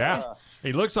 Oh, yeah.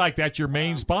 It looks like that's your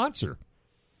main sponsor.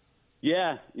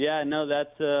 Yeah. No,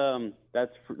 that's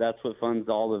what funds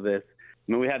all of this.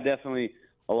 We have definitely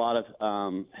a lot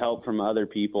of help from other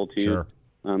people too. Sure.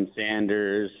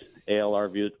 Sanders, ALR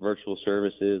Virtual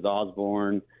Services,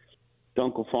 Osborne,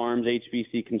 Dunkel Farms,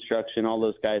 HBC Construction, all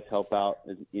those guys help out,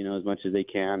 as much as they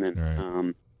can.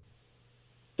 And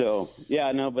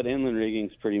but inland rigging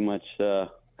is pretty much kind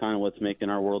of what's making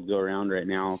our world go around right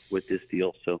now with this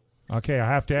deal. So, okay, I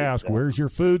have to ask, where's your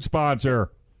food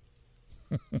sponsor?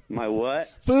 My what?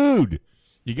 Food.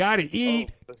 You got to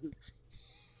eat. Oh.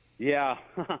 Yeah,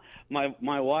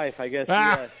 my wife, I guess.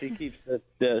 She keeps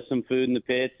some food in the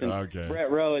pits, and Brett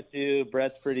Roa too.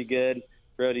 Brett's pretty good.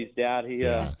 Brody's dad,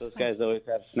 those guys always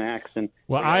have snacks. And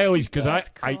I always, because I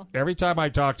every time I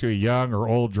talk to a young or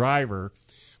old driver,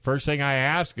 first thing I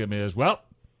ask them is, "Well,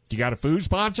 you got a food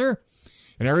sponsor?"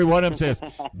 And every one of them says,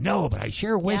 "No, but I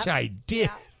sure wish I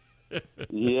did."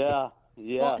 Yeah.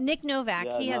 Well, Nick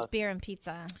Novak, he has beer and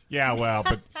pizza. Yeah,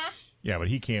 but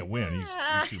he can't win. He's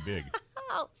too big.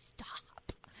 Oh, stop.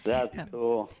 That's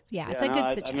cool. Yeah, it's a good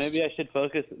suggestion. Maybe I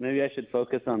should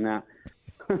focus on that.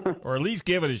 Or at least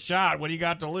give it a shot. What do you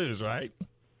got to lose, right?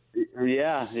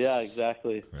 Yeah,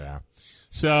 exactly. Yeah.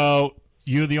 So,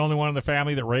 you the only one in the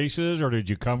family that races, or did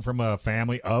you come from a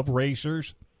family of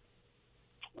racers?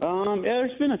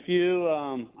 There's been a few.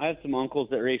 I have some uncles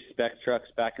that raced spec trucks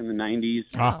back in the 90s.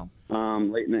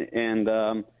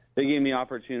 They gave me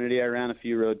opportunity. I ran a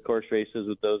few road course races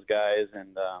with those guys,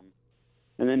 and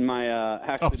then my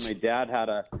dad had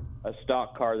a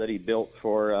stock car that he built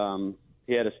for.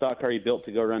 He had a stock car he built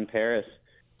to go run Paris,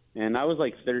 and I was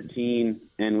like 13,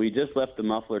 and we just left the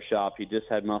muffler shop. He just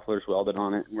had mufflers welded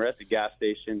on it, and we're at the gas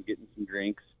station getting some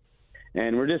drinks,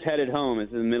 and we're just headed home.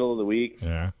 It's in the middle of the week.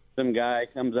 Yeah. Some guy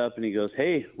comes up and he goes,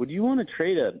 "Hey, would you want to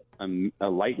trade a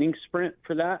Lightning Sprint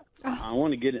for that? I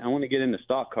want to get into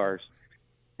stock cars."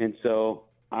 And so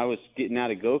I was getting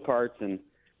out of go-karts, and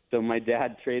so my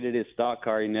dad traded his stock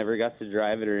car. He never got to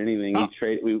drive it or anything.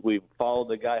 We followed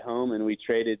the guy home, and we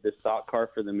traded the stock car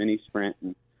for the mini Sprint.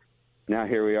 And now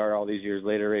here we are all these years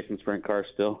later racing sprint cars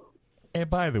still. And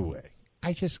by the way,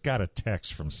 I just got a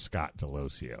text from Scott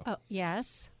Delosio. Oh,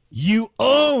 yes. You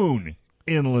own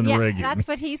inland rigging. That's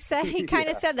what he said. He kind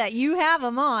of said that. You have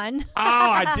them on. Oh,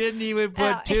 I didn't even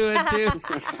put two and two.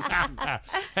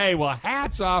 Hey, well,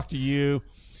 hats off to you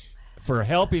for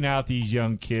helping out these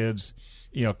young kids,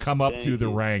 come up through the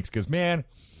ranks. Because, man,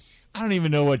 I don't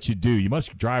even know what you do. You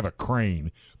must drive a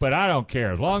crane, but I don't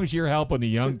care. As long as you're helping the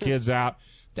young kids out,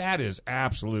 that is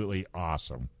absolutely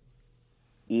awesome.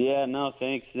 Yeah, no,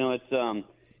 thanks. No, it's I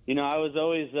was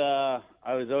always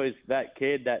that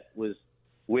kid that was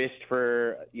wished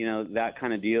for, that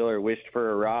kind of deal, or wished for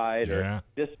a ride, or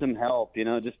just some help,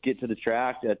 just get to the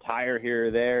track, a tire here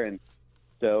or there. And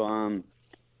so,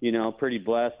 pretty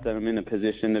blessed that I'm in a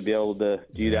position to be able to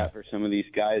do that for some of these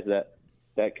guys that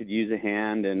could use a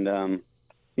hand. And,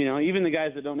 even the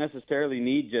guys that don't necessarily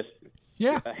need just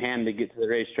a hand to get to the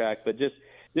racetrack, but just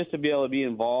to be able to be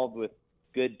involved with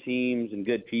good teams and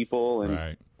good people.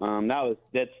 And that's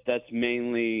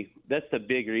the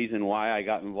big reason why I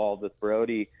got involved with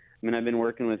Brody. I mean, I've been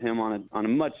working with him on a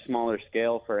much smaller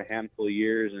scale for a handful of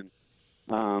years. And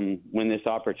when this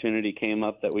opportunity came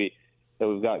up that we've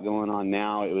got going on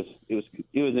now, it was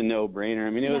a no-brainer. I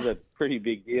mean, it was a pretty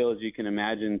big deal, as you can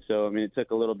imagine. So, I mean, it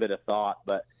took a little bit of thought,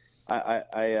 but I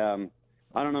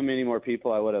don't know many more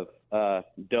people I would have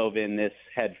dove in this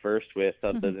head first with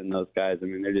other than those guys. I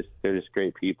mean, they're just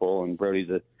great people, and Brody's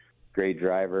a great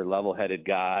driver, level-headed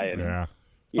guy, and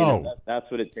that's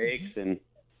what it takes. And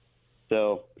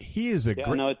so he is a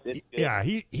great.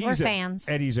 He's fans,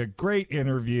 and he's a great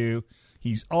interview.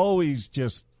 He's always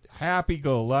just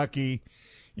happy-go-lucky,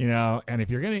 And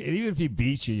if you're even if he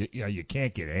beats you, you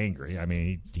can't get angry. I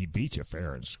mean, he beats you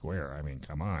fair and square. I mean,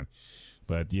 come on.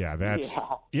 But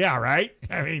right.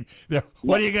 I mean,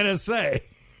 what are you gonna say?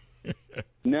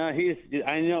 No,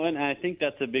 I know, and I think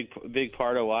that's a big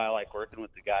part of why I like working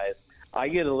with the guys. I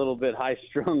get a little bit high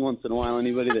strung once in a while.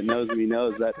 Anybody that knows me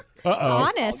knows that.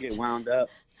 I'll get wound up.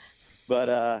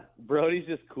 But Brody's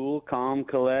just cool, calm,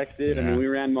 collected. I mean, we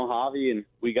ran Mojave, and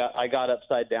I got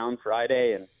upside down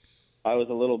Friday, and I was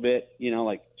a little bit,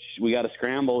 like, we got to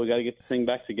scramble, we got to get this thing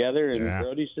back together, and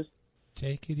Brody's just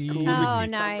take it easy. Oh,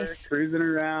 nice. Cruising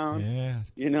around. Yeah.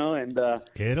 And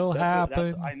it'll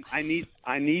happen. I need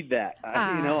that.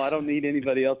 I don't need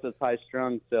anybody else that's high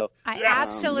strung. So I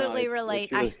absolutely relate.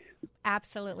 I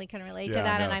absolutely can relate to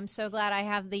that, and I'm so glad I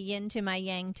have the yin to my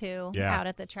yang too out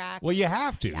at the track. Well, you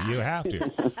have to. You have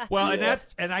to. Well,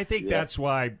 and I think that's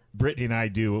why Brittany and I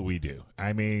do what we do.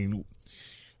 I mean,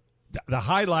 the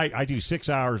highlight. I do 6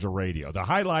 hours of radio. The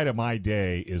highlight of my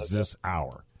day is this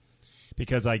hour.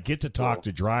 Because I get to talk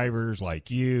to drivers like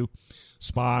you,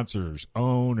 sponsors,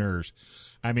 owners.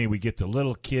 I mean, we get the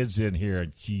little kids in here,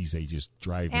 and geez, they just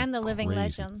drive me and the living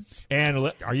crazy. legends.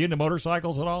 And are you into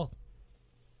motorcycles at all?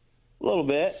 A little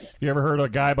bit. You ever heard of a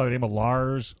guy by the name of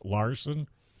Lars Larson,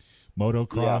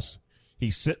 motocross? Yeah.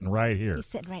 He's sitting right here. He's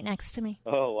sitting right next to me.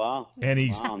 Oh, wow. And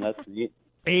he's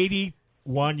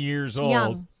 81 years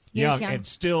old, young, and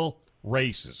still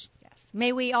races. Yes.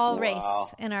 May we all race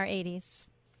in our 80s.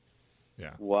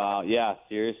 Yeah. Wow. Yeah.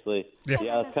 Seriously. Yeah.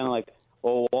 It's kind of like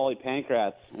Wally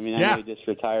Pankratz. I mean, I know he just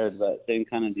retired, but same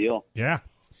kind of deal. Yeah.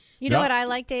 You know what I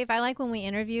like, Dave? I like when we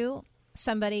interview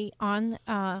somebody on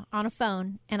a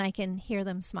phone and I can hear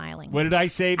them smiling. What did I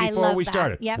say before we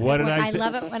started? Yep. What did I say? I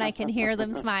love it when I can hear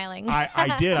them smiling.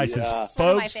 I did. I said,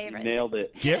 folks, nailed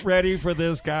it. Get ready for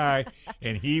this guy,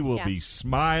 and he will be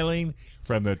smiling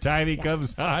from the time he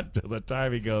comes on to the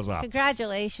time he goes off.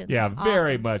 Congratulations. Yeah, awesome.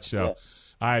 very much so.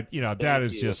 Yeah. That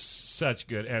is just such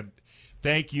good. And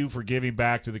thank you for giving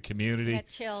back to the community. Got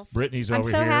chills. Brittany's over here.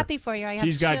 I'm so happy for you.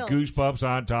 She's got goosebumps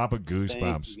on top of goosebumps.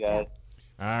 Thank you, guys.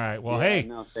 All right. Well, hey.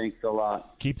 No, thanks a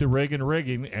lot. Keep the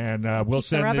rigging, and we'll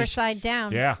send the rubber this. side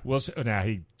down. Yeah.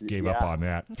 He gave up on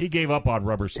that. He gave up on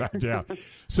rubber side down.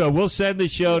 So we'll send the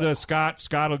show to Scott.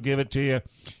 Scott will give it to you.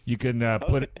 You can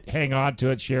hang on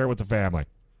to it, share it with the family.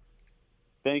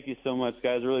 Thank you so much,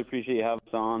 guys. Really appreciate you having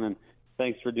us on, and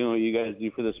thanks for doing what you guys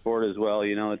do for the sport as well.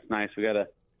 It's nice. We got to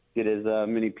get as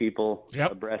many people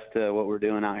abreast to what we're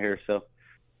doing out here. So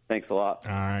thanks a lot.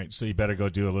 All right. So you better go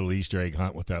do a little Easter egg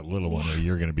hunt with that little one, or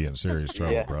you're going to be in serious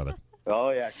trouble, brother.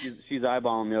 Oh, yeah. She's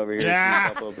eyeballing me over here.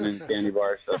 Yeah. She's opening candy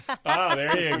bar. So. Oh,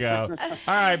 there you go. All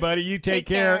right, buddy. You take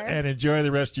care and enjoy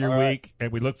the rest of your week,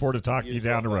 and we look forward to talking to you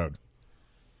down the road.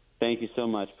 Thank you so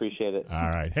much. Appreciate it. All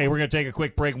right. Hey, we're going to take a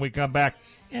quick break. When we come back,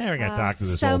 we're going to talk to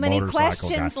this so old many motorcycle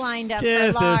questions guy. Lined up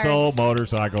Just for Lars. this old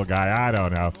motorcycle guy. I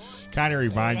don't know. Kind of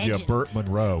reminds you of Burt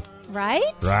Monroe. Right?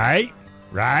 Right?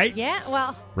 Yeah,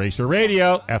 well. Racer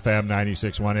Radio, FM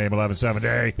 96.1 AM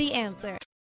 1170. The answer.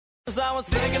 I was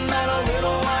thinking that a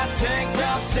little white tank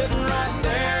top sitting right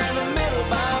there in the middle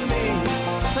by me.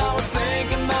 I was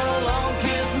thinking about a long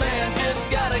kiss man, just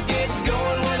gotta get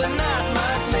going with a night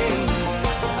like me.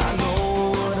 I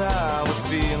know what I was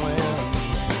feeling,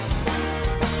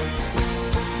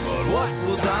 but what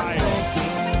was I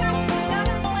thinking?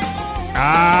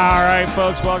 All right. right,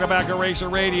 folks, welcome back to Racer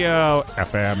Radio,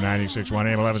 FM 96.1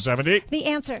 AM 1170. The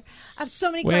answer. I have so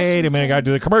many questions. Wait a minute, I got to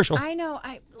do the commercial. I know.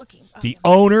 I'm looking. The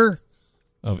owner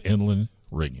of Inland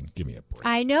Rigging. Give me a break.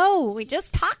 I know. We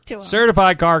just talked to him.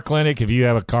 Certified Car Clinic. If you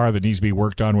have a car that needs to be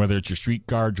worked on, whether it's your street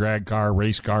car, drag car,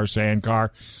 race car, sand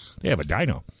car, they have a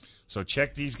dyno. So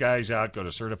check these guys out. Go to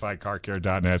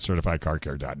CertifiedCarCare.net,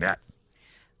 CertifiedCarCare.net.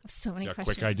 So many See how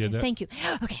questions. quick I did that? Thank you.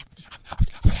 Okay.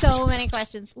 So many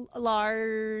questions.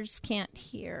 Lars can't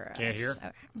hear us. Can't hear?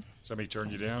 Okay. Somebody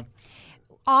turned you down?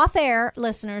 Off air,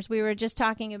 listeners, we were just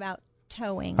talking about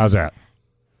towing. How's that?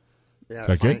 Yeah, Is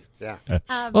that good? Yeah.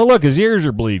 Oh, look, his ears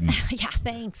are bleeding. Yeah,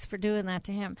 thanks for doing that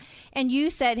to him. And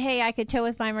you said, hey, I could tow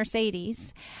with my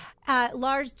Mercedes.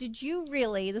 Lars, did you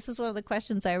really, this was one of the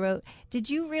questions I wrote, did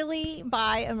you really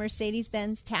buy a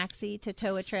Mercedes-Benz taxi to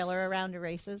tow a trailer around to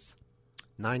races?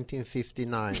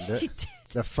 1959,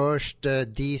 the first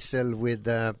diesel with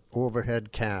the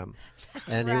overhead cam.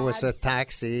 And it was a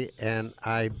taxi, and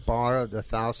I borrowed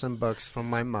 $1,000 from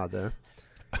my mother.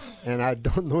 And I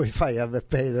don't know if I ever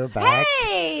paid her back.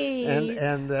 Hey!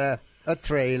 And a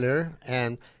trailer,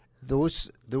 and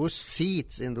those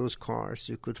seats in those cars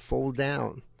you could fold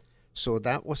down. So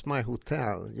that was my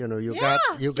hotel. You know, you got.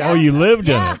 Oh, you lived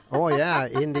in it. Oh yeah.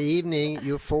 In the evening,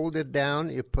 you fold it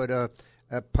down. You put a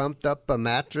pumped up a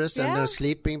mattress and a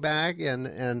sleeping bag,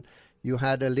 and you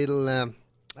had a little.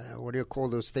 What do you call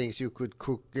those things you could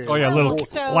cook? Little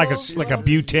like a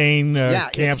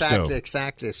butane camp stove.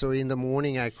 Exactly. So in the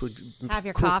morning I could have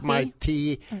your cook coffee? my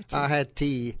tea. I had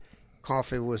tea.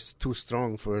 Coffee was too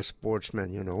strong for a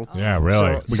sportsman, you know. Yeah,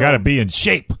 really. We got to be in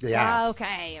shape. Yeah.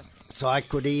 Okay. So I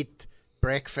could eat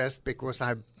breakfast because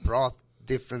I brought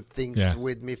different things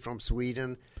with me from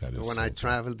Sweden when I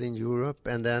traveled in Europe,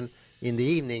 and then in the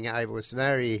evening I was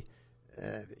very.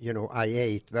 I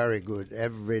ate very good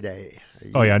every day.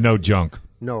 Oh, yeah, no junk.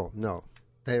 No.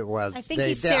 I think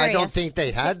he's serious. I don't think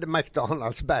they had the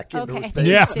McDonald's back in those days.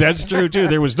 Yeah, that's true, too.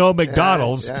 There was no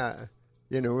McDonald's. Yeah.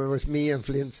 It was me and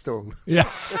Flintstone. Yeah.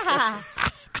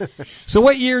 So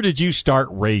what year did you start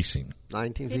racing?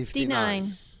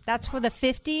 1959. That's for the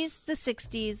 50s, the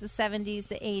 60s, the 70s,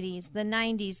 the 80s, the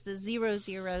 90s, the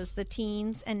 00s, the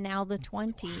teens, and now the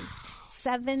 20s.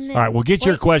 All right, we'll get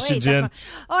your questions in.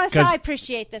 Oh, so I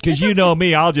appreciate this. Because you know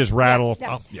me, I'll just rattle.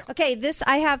 Yeah. Okay,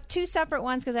 I have two separate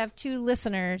ones because I have two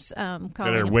listeners calling.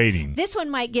 That are waiting. This one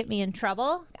might get me in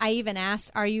trouble. I even asked,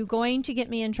 are you going to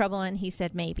get me in trouble? And he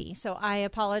said maybe. So I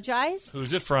apologize.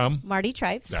 Who's it from? Marty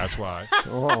Tripes. That's why. That's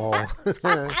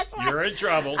why. You're in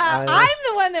trouble. I'm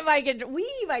the one that might get. We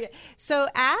might get. So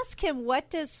ask him, what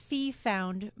does fee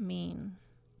found mean?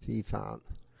 Fee found.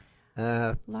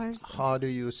 Lars, how do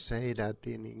you say that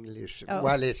in English? Oh.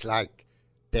 Well, it's like,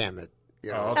 damn it.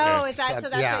 You know. Okay. Oh, is that so?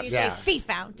 That's how you say fee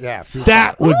found. Yeah, fee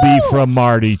that found. would be from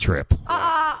Marty Tripp.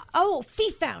 Fee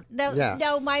found. No,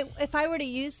 if I were to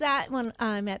use that when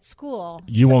I'm at school,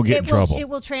 you won't get in trouble. It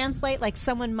will translate like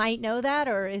someone might know that,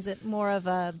 or is it more of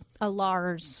a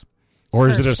Lars? Or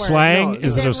is it a slang? No,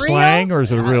 is it a slang or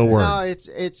is it a real word? No,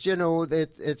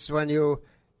 it's when you.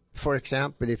 For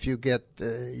example, if you get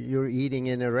you're eating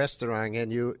in a restaurant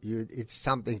and it's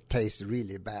something tastes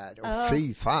really bad.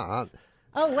 Fy fan.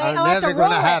 Oh wait, I'm never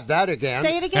going to have that again.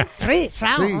 Say it again. Fy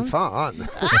fan. Fy fan.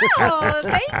 Oh,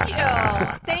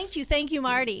 thank you,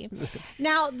 Marty.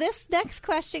 Now this next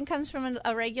question comes from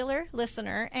a regular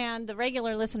listener, and the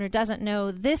regular listener doesn't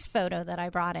know this photo that I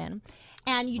brought in.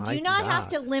 And you do not have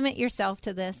to limit yourself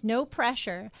to this. No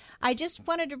pressure. I just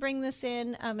wanted to bring this in.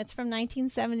 It's from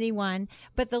 1971.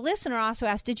 But the listener also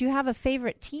asked, did you have a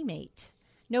favorite teammate?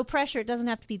 No pressure. It doesn't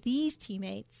have to be these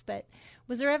teammates. But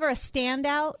was there ever a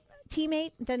standout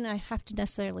teammate? It doesn't have to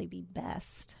necessarily be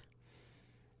best.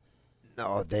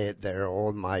 No, they're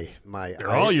all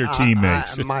they're all your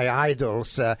teammates. My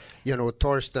idols.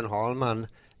 Torsten Hallman,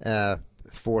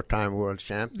 4-time world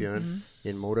champion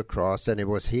in motocross, and it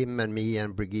was him and me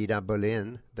and Brigida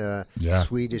Berlin, the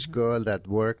Swedish girl that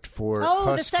worked for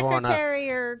Husqvarna. The secretary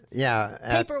or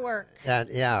paperwork.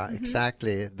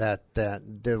 Exactly. That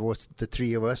there was the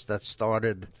three of us that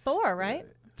started. Thor, right?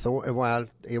 Well,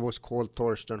 it was called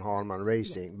Torsten Hallman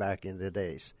Racing back in the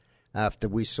days. After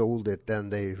we sold it, then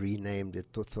they renamed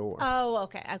it to Thor. Oh,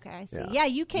 okay, I see. Yeah,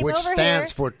 you came over here. Which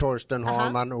stands for Torsten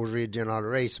Hallman Original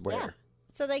Racewear. Yeah.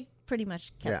 So they pretty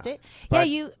much kept it.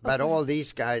 But all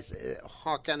these guys,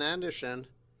 Håkan Andersson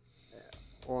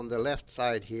on the left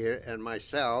side here, and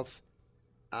myself,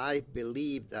 I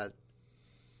believe that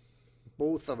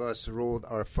both of us rode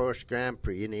our first Grand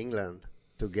Prix in England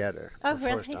together. Oh, the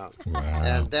really? first time. Wow.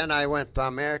 And then I went to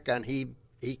America, and he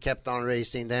kept on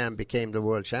racing there and became the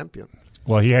world champion.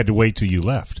 Well, he had to wait till you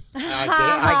left.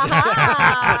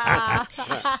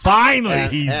 Finally,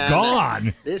 he's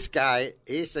gone. This guy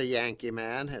is a Yankee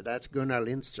man. That's Gunnar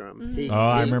Lindström.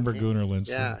 I remember Gunnar Lindström.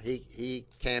 Yeah, he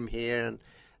came here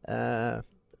and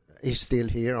he's still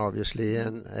here, obviously.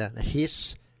 And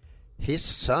his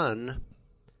son,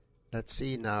 let's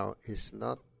see now, is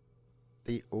not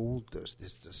the oldest.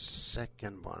 It's the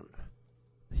second one.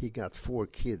 He got 4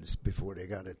 kids before they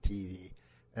got a TV.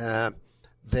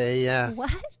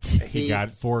 What? He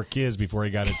got 4 kids before he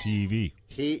got a TV.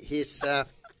 He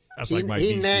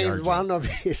named joke. One of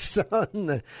his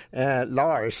son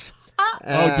Lars.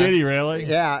 Did he really?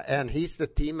 Yeah, and he's the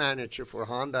team manager for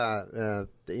Honda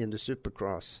in the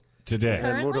Supercross today.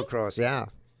 Motocross, yeah.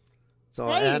 So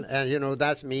hey. and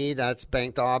that's me. That's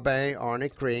Bengt Aberg, Arne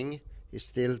Kring. He's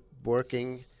still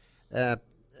working. Bengt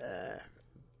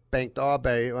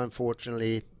Aberg,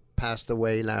 unfortunately, passed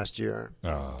away last year.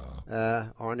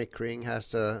 Arne Kring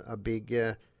has a big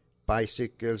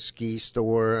bicycle ski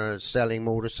store selling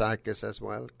motorcycles as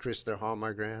well. Christer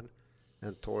Hammargren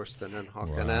and Torsten and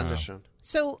Håkan Andersson.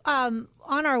 So on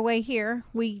our way here,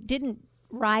 we didn't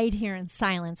ride here in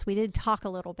silence. We did talk a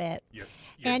little bit. You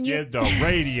did the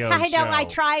radio I know. show. I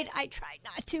tried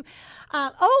not to.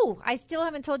 I still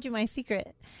haven't told you my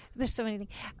secret. There's so many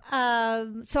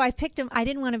things. So I picked him. I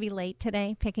didn't want to be late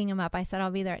today picking him up. I said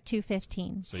I'll be there at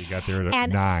 2:15. So you got there at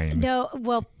 9. No,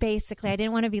 well, basically, I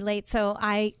didn't want to be late. So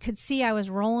I could see I was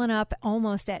rolling up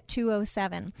almost at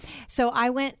 2:07. So I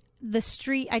went the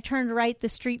street. I turned right the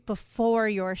street before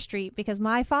your street because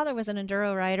my father was an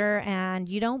enduro rider, and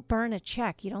you don't burn a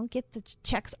check. You don't get the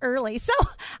checks early. So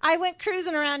I went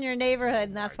cruising around your neighborhood,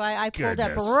 and that's why I pulled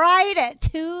up right at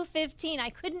 2:15.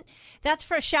 I couldn't. That's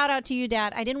for a shout out to you,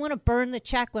 Dad. I didn't want to burn the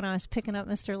check when I was picking up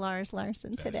Mr. Lars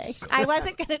Larson today. I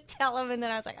wasn't going to tell him, and then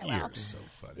I was like, "Oh, well, you're so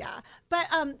funny." Yeah, but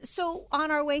so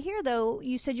on our way here, though,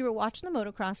 you said you were watching the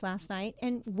motocross last night,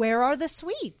 and where are the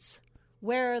sweets?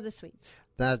 Where are the sweets?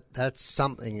 That's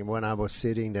something when I was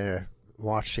sitting there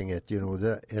watching it,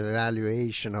 the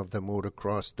evaluation of the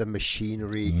motocross, the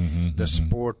machinery, the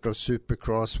sport of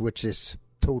supercross, which is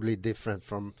totally different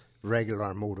from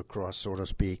regular motocross, so to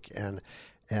speak, and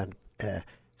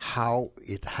how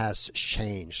it has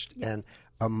changed. Yeah. And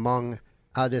among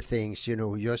other things,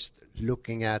 just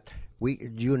looking at,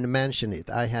 you mentioned it,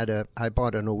 I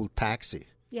bought an old taxi.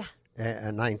 Yeah.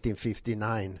 A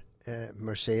 1959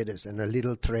 Mercedes and a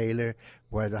little trailer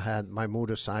where I had my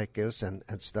motorcycles and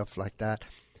stuff like that.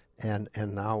 And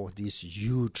now this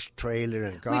huge trailer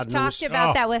and God We've knows. talked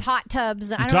about that with hot tubs.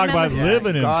 You talk about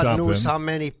living in God something. knows how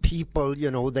many people,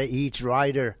 that each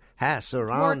rider has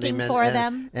around him. Working for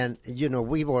them. And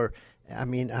we were,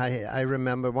 I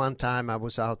remember one time I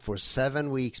was out for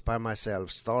 7 weeks by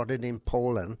myself, started in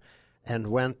Poland and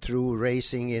went through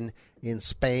racing in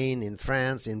Spain, in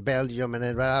France, in Belgium, and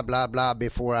then blah, blah, blah,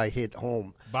 before I hit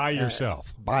home. By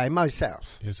yourself? By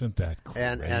myself. Isn't that crazy?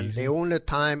 And the only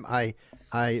time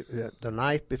the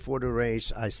night before the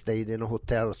race, I stayed in a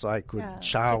hotel so I could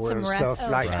shower and stuff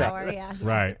like that. Yeah.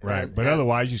 Right. But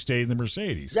otherwise, you stayed in the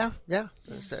Mercedes. Yeah.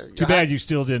 Too bad you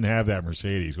still didn't have that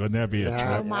Mercedes. Wouldn't that be a trip?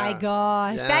 Oh, my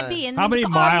gosh. Yeah. That'd be in how many the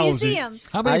miles museum.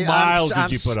 How many miles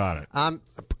did you put on it?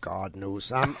 God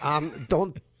knows.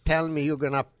 Don't tell me you're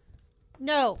going to...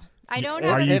 No. I don't know.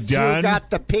 Are you if done? You got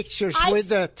the pictures with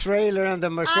the trailer and the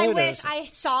Mercedes. I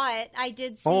saw it. I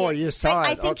did see it. Oh, you saw it.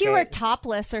 I think you were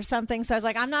topless or something, so I was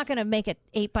like, I'm not going to make it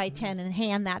 8x10 and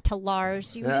hand that to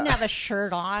Lars. You didn't have a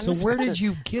shirt on. So where did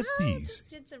you get these?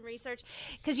 I did some research.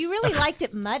 Because you really liked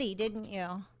it muddy, didn't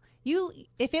you?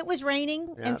 If it was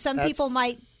raining, and some people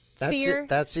might fear.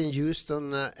 That's in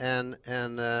Houston and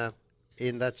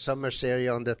in that summer series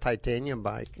on the titanium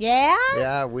bike. Yeah?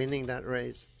 Yeah, winning that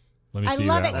race. Let me I see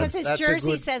love that it because his That's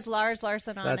jersey says Lars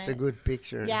Larson on it. That's a good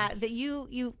picture. Yeah, that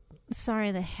you.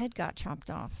 Sorry, the head got chopped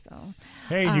off though.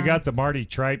 Hey, you got the Marty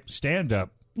Tripe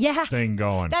stand-up thing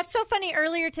going. That's so funny.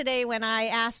 Earlier today, when I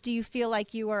asked, "Do you feel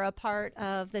like you were a part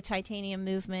of the titanium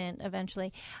movement?"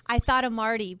 Eventually, I thought of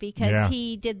Marty because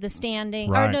he did the standing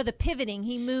the pivoting.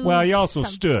 He moved. Well, he also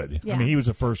stood. Yeah. I mean, he was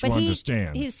the first one to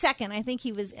stand. He was second. I think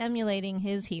he was emulating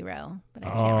his hero, but I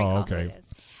can't recall who it is.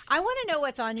 I want to know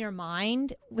what's on your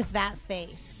mind with that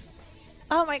face.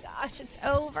 Oh, my gosh, it's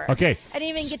over. Okay. I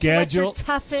didn't even get to what's your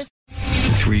toughest.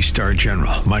 3-star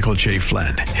General Michael J.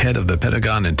 Flynn, head of the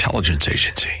Pentagon Intelligence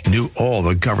Agency, knew all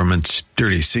the government's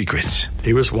dirty secrets.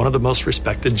 He was one of the most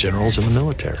respected generals in the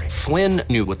military. Flynn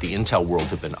knew what the intel world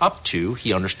had been up to.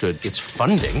 He understood its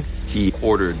funding. He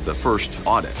ordered the first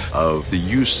audit of the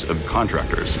use of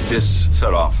contractors. This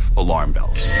set off alarm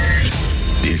bells.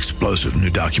 The explosive new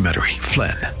documentary,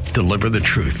 Flynn, Deliver the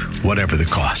Truth, Whatever the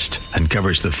Cost,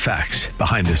 uncovers the facts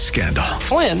behind this scandal.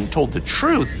 Flynn told the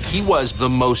truth. He was the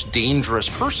most dangerous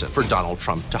person for Donald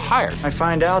Trump to hire. I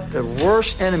find out the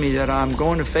worst enemy that I'm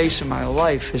going to face in my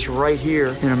life is right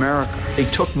here in America. They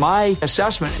took my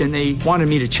assessment and they wanted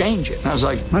me to change it. And I was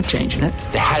like, I'm not changing it.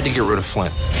 They had to get rid of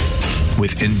Flynn.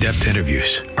 With in-depth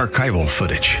interviews, archival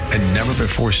footage, and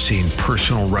never-before-seen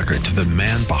personal records of the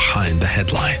man behind the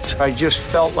headlines. I just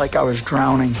felt like I was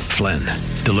drowning. Flynn,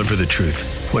 Deliver the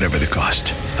Truth, Whatever the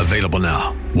Cost. Available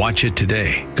now. Watch it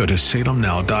today. Go to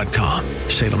salemnow.com.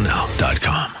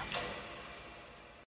 salemnow.com.